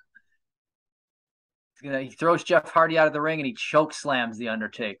 He throws Jeff Hardy out of the ring and he choke slams the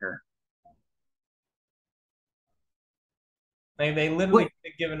Undertaker. They literally could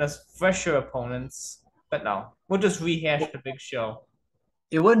have given us fresher opponents, but no, we'll just rehash the Big Show.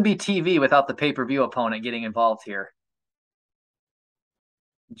 It wouldn't be TV without the pay-per-view opponent getting involved here.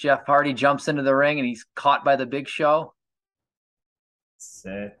 Jeff Hardy jumps into the ring and he's caught by the Big Show.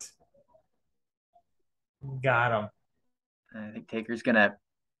 Sit. Got him. I think Taker's gonna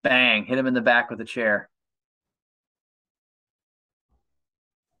bang, hit him in the back with a chair.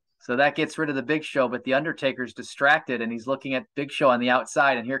 So that gets rid of the Big Show, but the Undertaker's distracted and he's looking at Big Show on the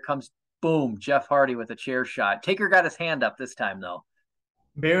outside, and here comes boom, Jeff Hardy with a chair shot. Taker got his hand up this time though.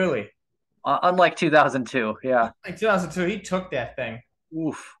 Barely. Unlike 2002, yeah. Like 2002, he took that thing.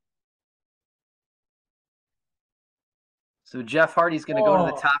 Oof. So Jeff Hardy's going to go to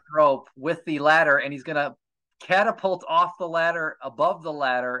the Oh, top rope with the ladder, and he's going to catapult off the ladder above the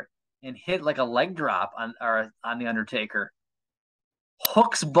ladder and hit like a leg drop on the Undertaker.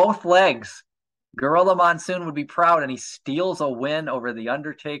 Hooks both legs. Gorilla Monsoon would be proud, and he steals a win over the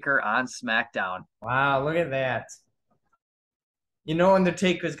Undertaker on SmackDown. wow, look at that. You know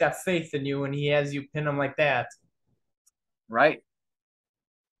Undertaker's got faith in you when he has you pin him like that. Right?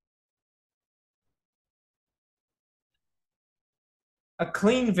 A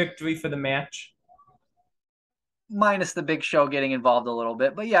clean victory for the match. Minus the Big Show getting involved a little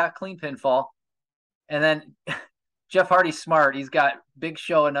bit, but yeah, clean pinfall. And then Jeff Hardy's smart. He's got Big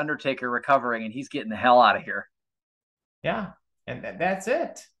Show and Undertaker recovering, and he's getting the hell out of here. Yeah, and that's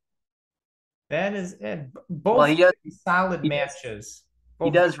it. That is it. Well, Both solid he does matches. he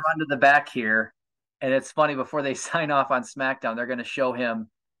Both. does run to the back here, and it's funny. Before they sign off on SmackDown, they're going to show him.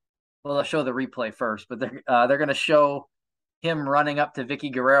 Well, they'll show the replay first, but they're going to show him running up to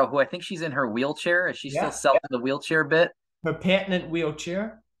Vicky Guerrero, who I think she's in her wheelchair. Is she still Yeah, selling the wheelchair bit? her patented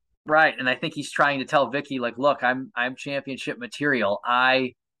wheelchair. Right, and I think he's trying to tell Vicky, like, look, I'm championship material.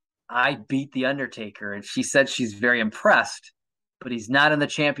 I beat the Undertaker, and she said she's very impressed, but he's not in the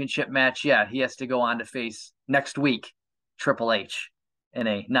championship match yet. He has to go on to face next week Triple H in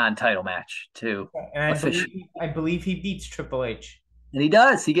a non-title match to And officially. I believe he beats Triple H. And he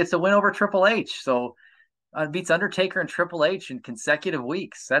does. He gets a win over Triple H. So beats Undertaker and Triple H in consecutive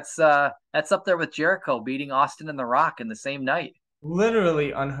weeks. That's up there with Jericho beating Austin and The Rock in the same night.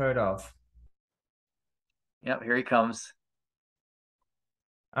 Literally unheard of. Yep, here he comes.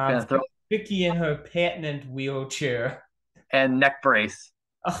 Gonna throw Vicky in her patented wheelchair. and neck brace.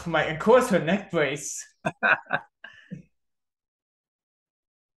 Oh my! Of course, her neck brace.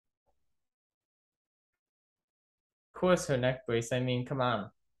 Of course, her neck brace. I mean, come on.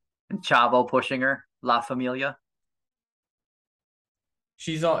 And Chavo pushing her. La Familia.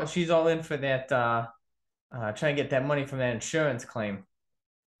 She's all in for that. Trying to get that money from that insurance claim.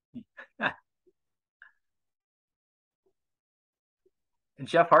 And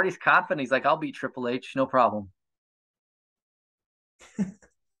Jeff Hardy's confident. He's like, I'll beat Triple H, no problem.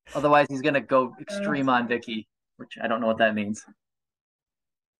 Otherwise, he's gonna go extreme on Vicky, which I don't know what that means.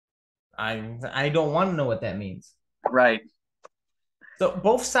 I don't want to know what that means. Right. So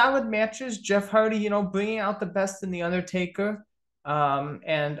both solid matches. Jeff Hardy, bringing out the best in the Undertaker,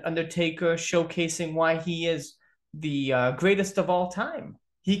 and Undertaker showcasing why he is the greatest of all time.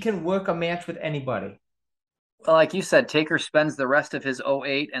 He can work a match with anybody. Well, like you said, Taker spends the rest of his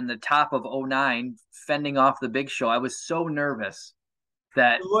 '08 and the top of '09 fending off the Big Show. I was so nervous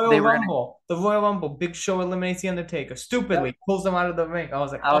that The Royal they were going to. Rumble, the Royal Rumble, Big Show eliminates the Undertaker. Stupidly pulls them out of the ring. I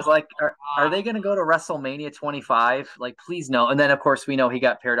was like, I oh, was like, are they going to go to WrestleMania 25? Like, please no. And then, of course, we know he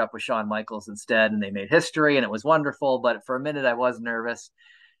got paired up with Shawn Michaels instead, and they made history, and it was wonderful. But for a minute, I was nervous.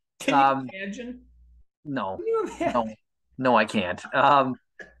 can you Um, imagine? no, Can you no, imagine? no, I can't.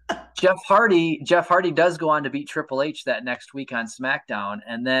 Jeff Hardy does go on to beat Triple H that next week on SmackDown,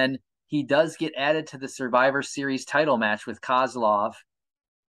 and then he does get added to the Survivor Series title match with Kozlov.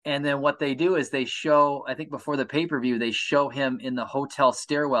 And then what they do is they show, I think before the pay-per-view, they show him in the hotel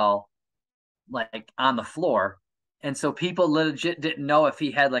stairwell, like on the floor. And so people legit didn't know if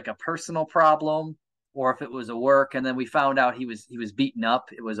he had like a personal problem or if it was a work. And then we found out he was beaten up.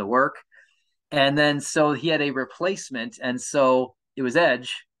 It was a work. And then so he had a replacement. And so it was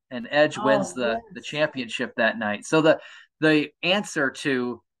Edge, and Edge wins Oh, the yes. championship that night. So the answer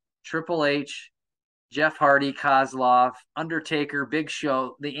to Triple H, Jeff Hardy, Kozlov, Undertaker, Big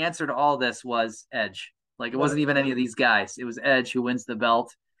Show, the answer to all this was Edge. Like it wasn't even any of these guys. It was Edge who wins the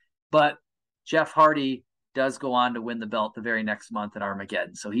belt. But Jeff Hardy does go on to win the belt the very next month at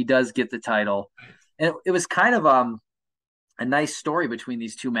Armageddon. So he does get the title. And it was kind of a nice story between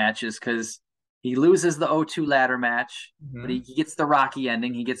these two matches because he loses the O2 ladder match, but Mhm. he gets the Rocky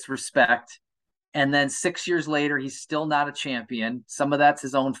ending. He gets respect. And then 6 years later, he's still not a champion. Some of that's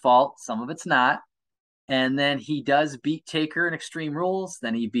his own fault, some of it's not. And then he does beat Taker in Extreme Rules.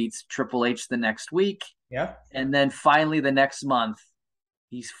 Then he beats Triple H the next week. Yep. And then finally, the next month,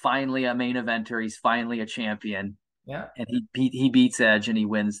 he's finally a main eventer. He's finally a champion. Yeah. and he beats Edge and he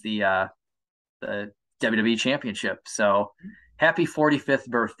wins the WWE Championship. So happy 45th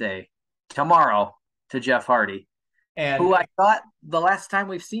birthday tomorrow to Jeff Hardy, And who I thought the last time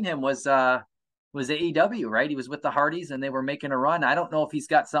we've seen him was AEW, right? He was with the Hardys and they were making a run. I don't know if he's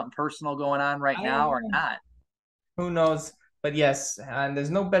got something personal going on right I don't now or know. not. Who knows? But yes, and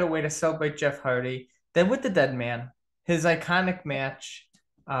there's no better way to celebrate Jeff Hardy than with the Dead Man. His iconic match.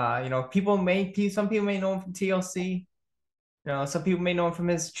 Some people may know him from TLC. Some people may know him from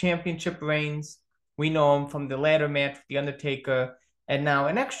his championship reigns. We know him from the ladder match with The Undertaker, and now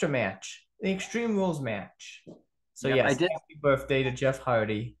an extra match, the Extreme Rules match. So Yep, yes, happy birthday to Jeff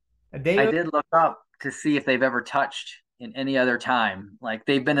Hardy. A day I early. did look up to see if they've ever touched in any other time. Like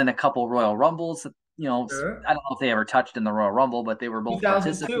they've been in a couple Royal Rumbles. Sure. I don't know if they ever touched in the Royal Rumble, but they were both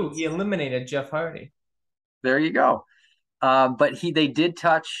 2002, he participants. eliminated Jeff Hardy. There you go. But they did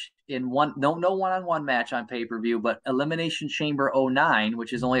touch in one no one-on-one match on pay-per-view, but Elimination Chamber '09,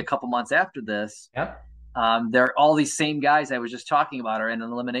 which is only a couple months after this. Yep. They're all these same guys I was just talking about are in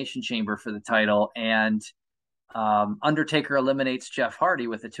an Elimination Chamber for the title, and Undertaker eliminates Jeff Hardy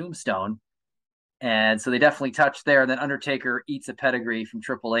with a tombstone. And so they definitely touched there. And then Undertaker eats a pedigree from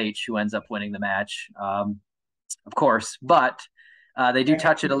Triple H, who ends up winning the match, of course. But they do Gotta get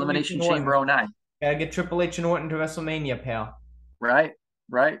touch at Triple H and Elimination Chamber Orton. '09. Gotta get Triple H and Orton to WrestleMania, pal. Right?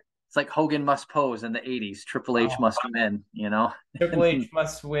 Right? It's like Hogan must pose in the '80s. Triple H Oh, must win. Triple H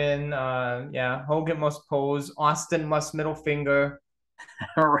must win. Yeah, Hogan must pose. Austin must middle finger.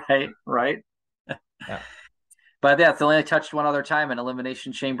 Right, right. Yeah, But yeah, they only touched one other time in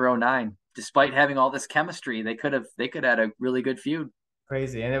Elimination Chamber '09. Despite having all this chemistry, they could have had a really good feud.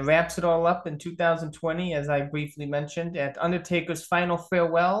 crazy. And it wraps it all up in 2020, as I briefly mentioned, at Undertaker's final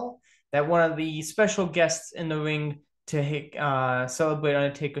farewell. That one of the special guests in the ring to celebrate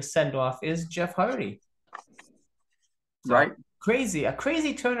Undertaker's send off is Jeff Hardy. So Right? crazy, a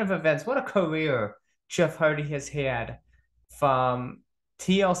crazy turn of events. What a career Jeff Hardy has had, from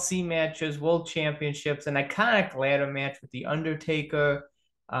TLC matches, World Championships, an iconic ladder match with The Undertaker,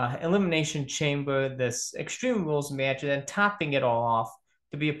 Elimination Chamber, this Extreme Rules match, and then topping it all off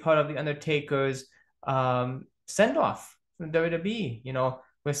to be a part of The Undertaker's send off from WWE.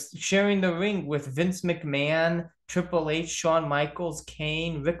 With sharing the ring with Vince McMahon, Triple H, Shawn Michaels,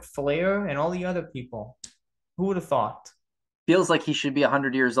 Kane, Ric Flair, and all the other people. Who would have thought? Feels like he should be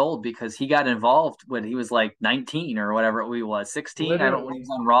 100 years old because he got involved when he was like 19 or whatever he was, 16. I don't know, when he was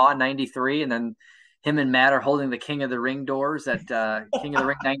Literally. on Raw in '93, and then him and Matt are holding the King of the Ring doors at King of the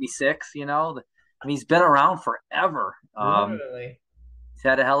Ring '96. I mean, he's been around forever. Literally. He's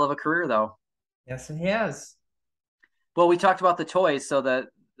had a hell of a career though. Yes, he has. Well, we talked about the toys, so the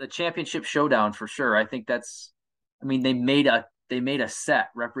championship showdown for sure. I think that's. I mean, they made a set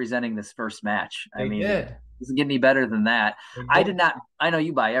representing this first match. I They mean, it did. doesn't get any better than that. They I did. did not. I know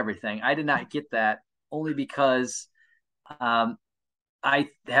you buy everything. I did not get that only because um, I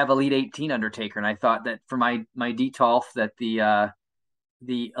have Elite 18 Undertaker, and I thought that for my DTOLF that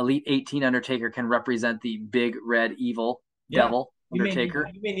the Elite 18 Undertaker can represent the big red evil Yeah. devil Undertaker.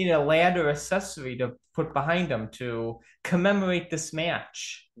 You may need a ladder accessory to put behind them to commemorate this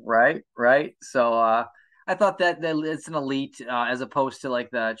match. Right, right. So I thought that it's an elite as opposed to like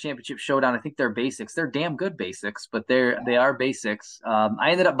the championship showdown. I think they're basics. They're damn good basics, but they are basics. I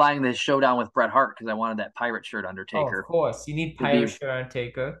ended up buying this showdown with Bret Hart because I wanted that pirate shirt Oh, of Undertaker course. You need to be Pirate Shirt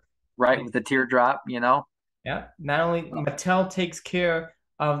Undertaker. right with the teardrop. Yeah. Not only Mattel takes care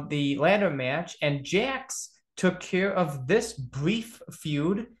of the ladder match, and Jax took care of this brief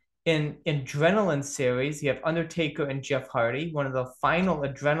feud in Adrenaline series. You have Undertaker and Jeff Hardy, one of the final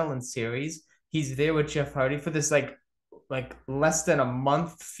Adrenaline series. He's there with Jeff Hardy for this like less than a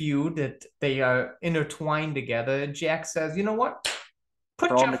month feud that they are intertwined together. Jax says, you know what? Put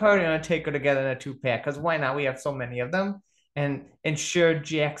Throw Jeff them Hardy and Undertaker together in a two-pack, because why not? We have so many of them. And in sure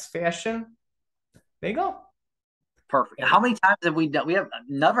Jax fashion, there you go. perfect. And How many times have we done? We have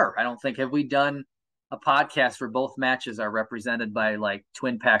never. I don't think have we done a podcast where both matches are represented by like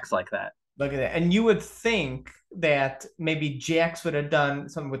twin packs like that. look at that. And you would think that maybe Jax would have done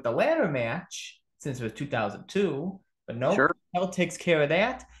something with the ladder match since it was 2002, but nope. Sure, Hell takes care of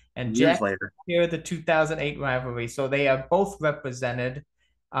that. And years Jax later. takes care of the 2008 rivalry. So they are both represented,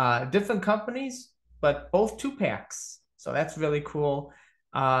 different companies, but both two packs. So that's really cool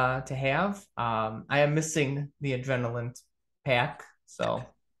to have. I am missing the Adrenaline pack. So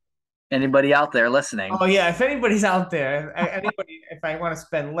Anybody out there listening? oh yeah, if anybody's out there, anybody, if I want to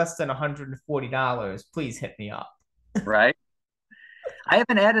spend less than $140, please hit me up. Right. I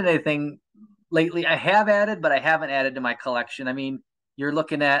haven't added anything lately. I have added, but I haven't added to my collection. I mean, You're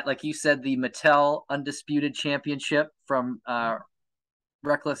looking at, like you said, the Mattel Undisputed Championship from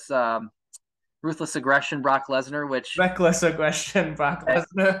Reckless, Ruthless Aggression, Brock Lesnar, which Reckless aggression, Brock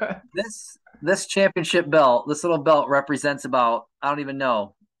Lesnar. this championship belt, this little belt represents about, I don't even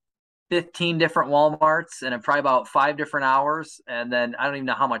know, 15 different Walmarts and probably about 5 different hours. And then I don't even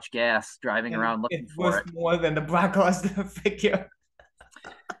know how much gas driving And around looking it's for worth it. more than the Brock Lesnar figure.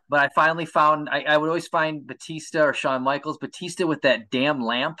 But I finally found, I would always find Batista or Shawn Michaels, Batista with that damn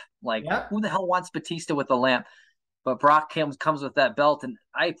lamp. Like, Yeah. who the hell wants Batista with a lamp? But Brock comes with that belt. And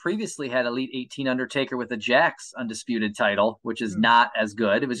I previously had Elite 18 Undertaker with a Jax Undisputed title, which is Hmm. not as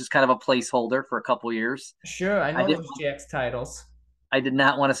good. It was just kind of a placeholder for a couple years. Sure, I I know did those Jax titles. I did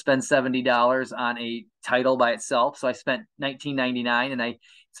not want to spend $70 on a title by itself, so I spent $19.99. And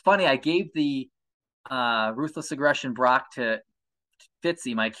it's funny, I gave the Ruthless Aggression Brock to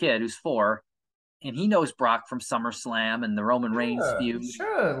Fitzy, my kid, who's 4, and he knows Brock from SummerSlam and the Roman Reigns Sure, feud.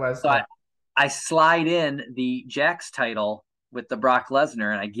 sure, So Lesnar. I slide in the Jax title with the Brock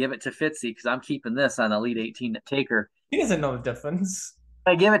Lesnar, and I give it to Fitzy because I'm keeping this on Elite 18 Taker. He doesn't know the difference.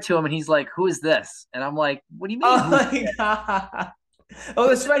 I give it to him, and he's like, "Who is this?" And I'm like, "What do you mean, Oh who's my this?" God. Oh,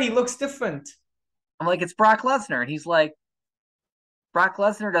 that's right. He looks different. I'm like, "It's Brock Lesnar," and he's like, Brock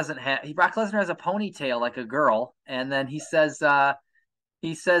Lesnar doesn't have Brock Lesnar has a ponytail like a girl, and then he says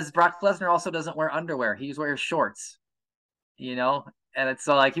Brock Lesnar also doesn't wear underwear. He wears shorts, you know. And it's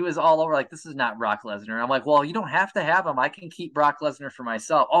so like he was all over like this is not Brock Lesnar. And I'm like, well, you don't have to have him. I can keep Brock Lesnar for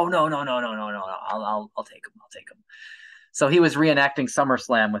myself. Oh no no no no no no no. I'll take him. I'll take him. So he was reenacting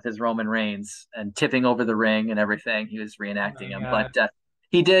SummerSlam with his Roman Reigns and tipping over the ring and everything. He was Oh reenacting my him, but God.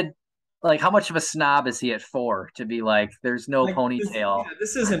 he did. Like, how much of a snob is he at 4 to be like, there's no Like this, ponytail? yeah,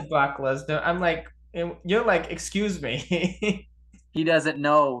 this isn't Brock Lesnar. I'm like, you're like, excuse me. He doesn't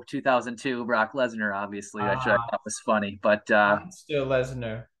know 2002 Brock Lesnar, obviously, which I Ah, thought was funny, but Monster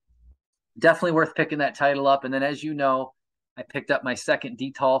Lesnar. definitely worth picking that title up. And then, as you know, I picked up my second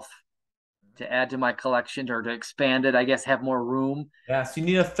Detolf to add to my collection or to expand it, I guess, have more room. Yes, you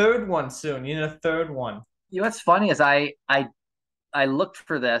need a third one soon. You need a third one. You know, what's funny is I looked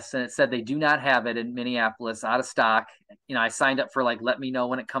for this and it said they do not have it in Minneapolis, out of stock. You know, I signed up for like, let me know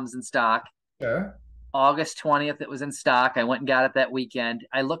when it comes in stock. Sure. August 20th, it was in stock. I went and got it that weekend.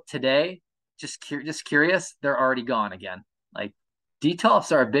 I looked today, just curious. They're already gone again. Like,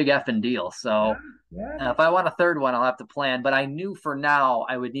 detolfs are a big effing deal. Yeah, So yeah. if I want a third one, I'll have to plan. But I knew for now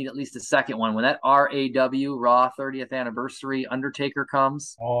I would need at least a second one. When that Raw 30th anniversary Undertaker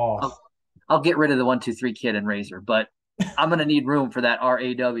comes, I'll, Oh, I'll get rid of the 123 Kid and Razor. But I'm gonna need room for that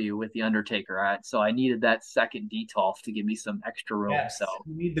RAW with the Undertaker. All right, so I needed that second Detolf to give me some extra room. So yes.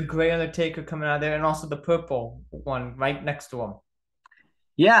 You need the gray Undertaker coming out there and also the purple one right next to him.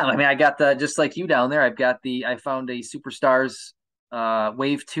 yeah, I mean, I got the just like you down there. I found a Superstars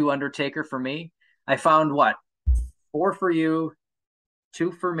Wave 2 Undertaker for me. I found what? 4 for you,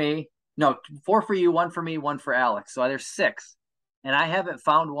 2 for me. No, 4 for you, 1 for me, 1 for Alex. So there's 6. And I haven't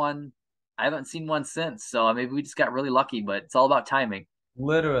found one. I haven't seen one since. So maybe we just got really lucky, but it's all about timing.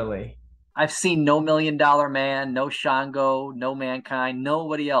 Literally. I've seen no $1 Million Man, no Shango, no Mankind,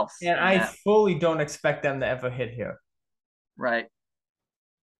 nobody else And in I that. fully don't expect them to ever hit here. Right.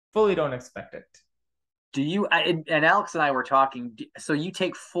 Fully don't expect it. Do you and Alex and I were talking? So you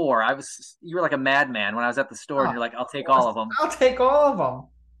take 4. You were like a madman when I was at the store, and Oh, you're like, "I'll of take course. all of them." I'll take all of them.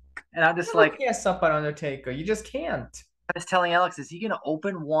 And I'm just Never like, pass up on Undertaker. You just can't. I was telling Alex, is he gonna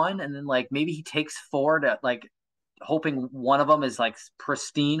open one and then like maybe he takes 4 to like hoping one of them is like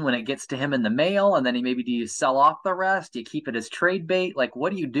pristine when it gets to him in the mail, and then do you sell off the rest? Do you keep it as trade bait? Like,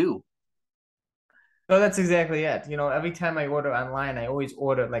 what do you do? So that's exactly it. You know, every time I order online, I always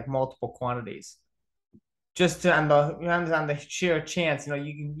order like multiple quantities. Just to, on the sheer chance, you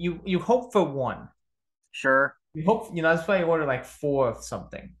know, you hope for one. Sure. You hope, you know, that's why I order like 4 of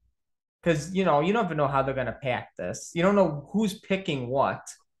something. Because, you know, you never know how they're gonna pack this. You don't know who's picking what.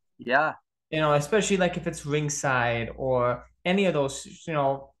 Yeah. You know, especially like if it's ringside or any of those, you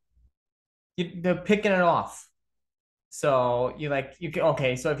know, they're picking it off. So you like you can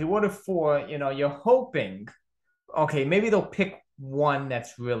okay. So if you order 4, you know, you're hoping okay, maybe they'll pick one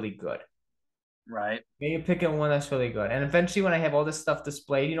that's really good. Right. Maybe you're picking one that's really good. And eventually, when I have all this stuff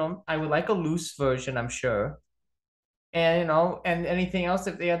displayed, you know, I would like a loose version, I'm sure. And you know, and anything else,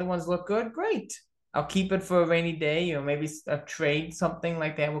 if the other ones look good, great. I'll keep it for a rainy day. You know, maybe a trade, something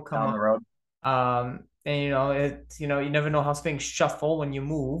like that will come Down up. the road. And you know, you never know how things shuffle when you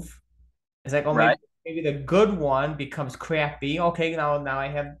move. It's like, oh, Right. maybe the good one becomes crappy. Okay, now I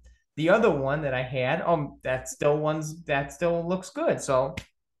have the other one that I had. That still looks good. So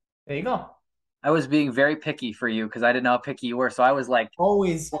there you go. I was being very picky for you because I didn't know how picky you were. So I was like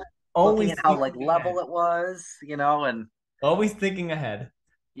Always, looking always at how like thinking level ahead. it was, and Always thinking ahead.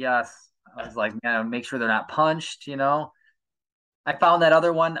 yes, I was like, man, make sure they're not punched. I found that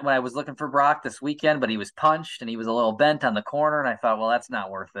other one when I was looking for Brock this weekend, but he was punched and he was a little bent on the corner, and I thought, well, that's not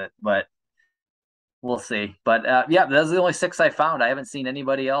worth it. But we'll see. But yeah, those are the only six I found. I haven't seen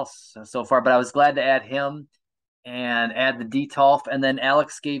anybody else so far, but I was glad to add him and add the Detolf. And then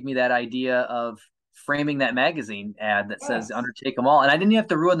Alex gave me that idea of framing that magazine ad that says Yes. undertake them all. And I didn't have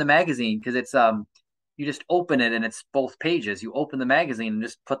to ruin the magazine because it's you just open it and it's both pages. You open the magazine and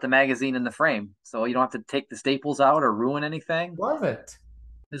just put the magazine in the frame. So you don't have to take the staples out or ruin anything. Love it.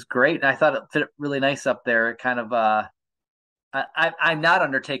 It was great. And I thought it fit really nice up there. It kind of I'm not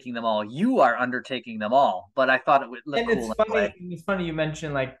undertaking them all. You are undertaking them all, but I thought it would look And cool anyway. it's funny you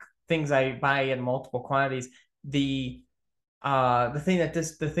mentioned like things I buy in multiple quantities. The the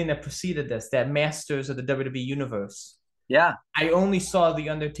thing that preceded this, that Masters of the WWE Universe. Yeah. I only saw The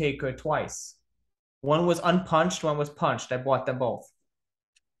Undertaker twice. One was unpunched, one was punched. I bought them both.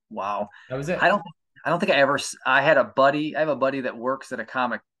 Wow. That was I it. don't I don't think I ever I had a buddy. I have a buddy that works at a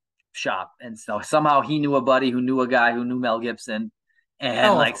comic shop, and so somehow he knew a buddy who knew a guy who knew Mel Gibson, and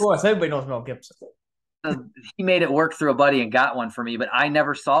Oh, of like course. Everybody knows Mel Gibson. he made it work through a buddy and got one for me, but I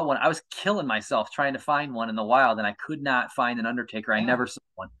never saw one. I was killing myself trying to find one in the wild, and I could not find an Undertaker. I Yeah. never saw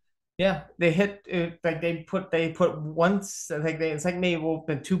one. Yeah. They hit like they put once I think they it's like they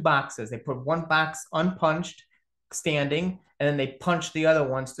opened two boxes. They put one box unpunched standing, and then they punched the other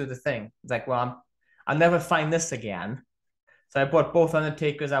ones through the thing. It's like, well, I'll never find this again. So I bought both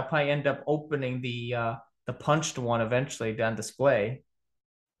Undertakers. I'll probably end up opening the punched one eventually on display. And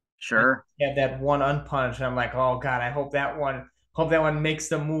Sure. have that one unpunched. And I'm like, oh God, I hope that one makes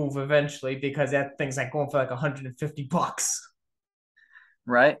the move eventually because that thing's like going for like $150.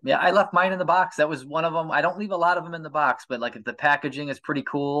 Right. Yeah, I left mine in the box. That was one of them. I don't leave a lot of them in the box, but like if the packaging is pretty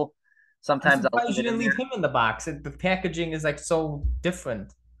cool, I'm sometimes I'll surprised leave you it in didn't there. leave him in the box. The packaging is like so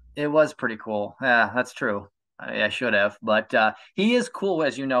different. It was pretty cool. Yeah, that's true. I should have, but he is cool,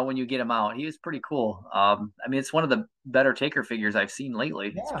 as you know, when you get him out. He is pretty cool. I mean, it's one of the better Taker figures I've seen lately.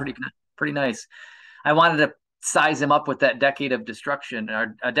 It's Yeah. pretty nice. I wanted to size him up with that decade of destruction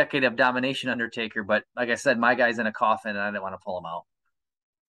or a decade of domination Undertaker, but like I said, my guy's in a coffin, and I didn't want to pull him out.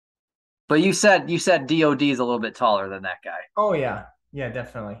 But you said DOD is a little bit taller than that guy. Oh yeah. Yeah,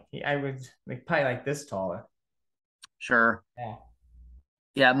 definitely. I would like probably like this taller. Sure. Yeah.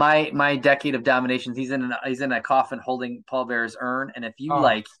 Yeah, my decade of dominations. He's in a coffin holding Paul Bear's urn, and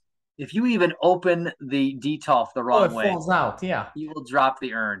Oh. if you even open the detolf the Oh, wrong it way, falls out. Yeah. you will drop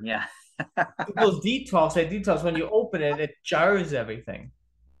the urn. Yeah, Those details, when you open it, it jars everything.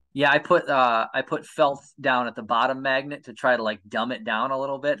 yeah. I put felt down at the bottom magnet to try to like dumb it down a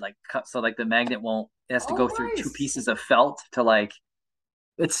little bit, like cut so like the magnet won't. It has to Oh, go through two nice. pieces of felt to like.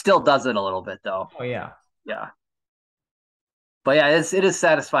 It still does it a little bit though. Oh yeah. Yeah, but yeah, it is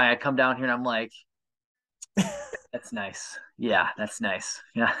satisfying. I come down here and I'm like, that's nice. Yeah, that's nice.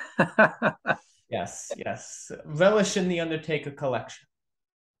 Yeah. Yes, yes. Relish in the Undertaker collection.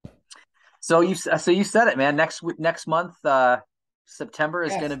 So you said it, man. Next month, September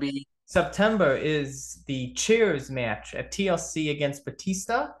is going Yes. to be. September is the Cheers match at TLC against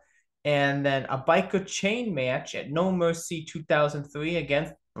Batista, and then a biker chain match at No Mercy 2003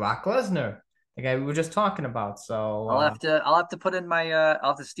 against Brock Lesnar, the guy we were just talking about. So, I'll have to put in my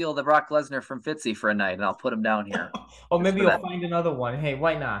I'll have to steal the Brock Lesnar from Fitzy for a night, and I'll put him down here or just maybe for you'll that. find another one. Hey,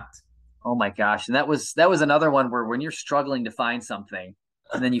 why not? Oh my gosh, and that was another one where when you're struggling to find something,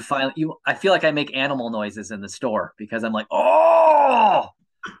 and then you finally I feel like I make animal noises in the store because I'm like, oh,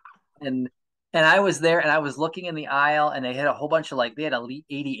 and I was there and I was looking in the aisle and they had a whole bunch of like they had Elite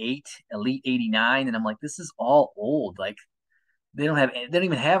 88, Elite 89, and I'm like, this is all old. Like they don't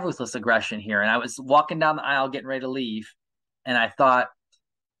even have ruthless aggression here. And I was walking down the aisle getting ready to leave, and I thought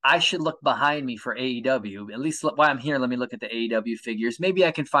I should look behind me for AEW. At least while I'm here, let me look at the AEW figures. Maybe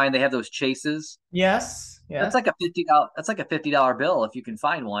I can find they have those chases. Yes, That's yes. like a $50. That's like a $50 bill if you can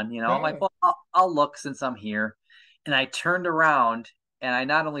find one. I'm like, Sure. well, I'll look since I'm here. And I turned around and I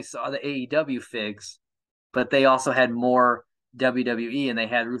not only saw the AEW figs, but they also had more WWE and they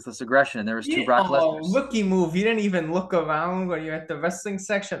had Ruthless Aggression. And there was two Yeah. Brock Oh, Lesnar's. rookie move. You didn't even look around when you're at the wrestling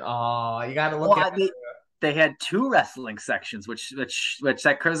section. Oh, you got to Oh, look at they had two wrestling sections, which that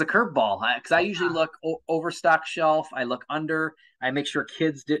was a curveball because I it. usually look overstock shelf. I look under. I make sure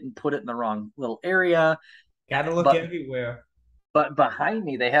kids didn't put it in the wrong little area. Got to look But everywhere. but behind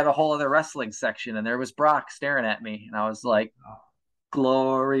me, they had a whole other wrestling section, and there was Brock staring at me, and I was like, Oh,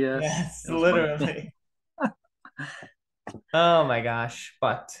 glorious. yes, It was one. literally. Oh my gosh.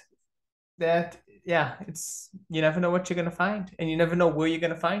 But that, yeah, it's you never know what you're gonna find, and you never know where you're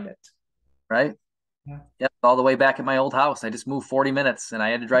gonna find it. right? Yeah. Yep, all the way back at my old house. I just moved 40 minutes and I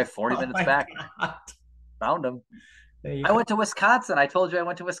had to drive 40 Oh minutes my back. God. Found him. There you I go. went to Wisconsin. I told you I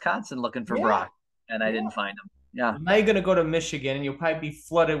went to Wisconsin looking for Yeah, Brock and I yeah. didn't find him. Yeah. Now you're gonna go to Michigan, and you'll probably be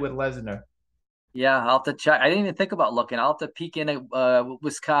flooded with Lesnar. Yeah, I'll have to check. I didn't even think about looking. I'll have to peek in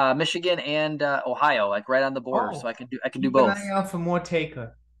Wisconsin, Michigan, and Ohio, like right on the border, so Oh, I can do keep an both. eye out for more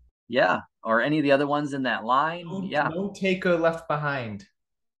Taker. Yeah, or any of the other ones in that line. No, Yeah, no Taker left behind.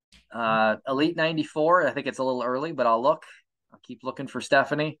 Elite 94. I think it's a little early, but I'll look. I'll keep looking for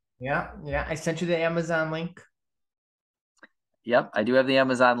Stephanie. Yeah, yeah. I sent you the Amazon link. Yep, I do have the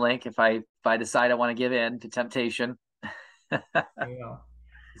Amazon link. If I decide I want to give in to temptation. There you go.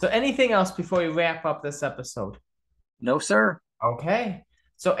 So, anything else before we wrap up this episode? No, sir. Okay.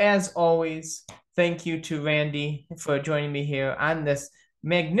 So, as always, thank you to Randy for joining me here on this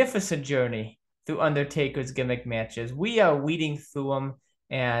magnificent journey through Undertaker's gimmick matches. We are weeding through them.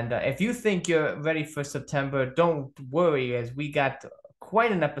 And if you think you're ready for September, don't worry, as we got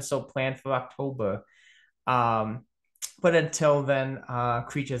quite an episode planned for October. Um, but until then,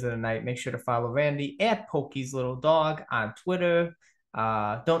 Creatures of the Night, make sure to follow Randy at Pokey's Little Dog on Twitter.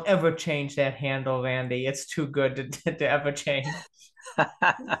 Don't ever change that handle, Randy. It's too good to ever change.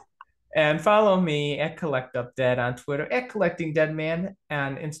 And follow me at Collect Up Dead on Twitter, at Collecting Dead Man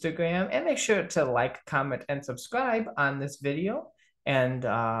on Instagram, and make sure to like, comment, and subscribe on this video. And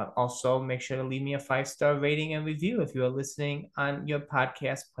also make sure to leave me a 5-star rating and review if you are listening on your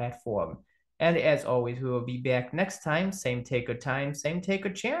podcast platform. And as always, we will be back next time, same Taker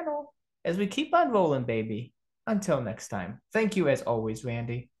channel, as we keep on rolling, baby. Until next time. Thank you as always,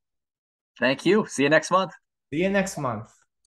 Randy. Thank you. See you next month. See you next month.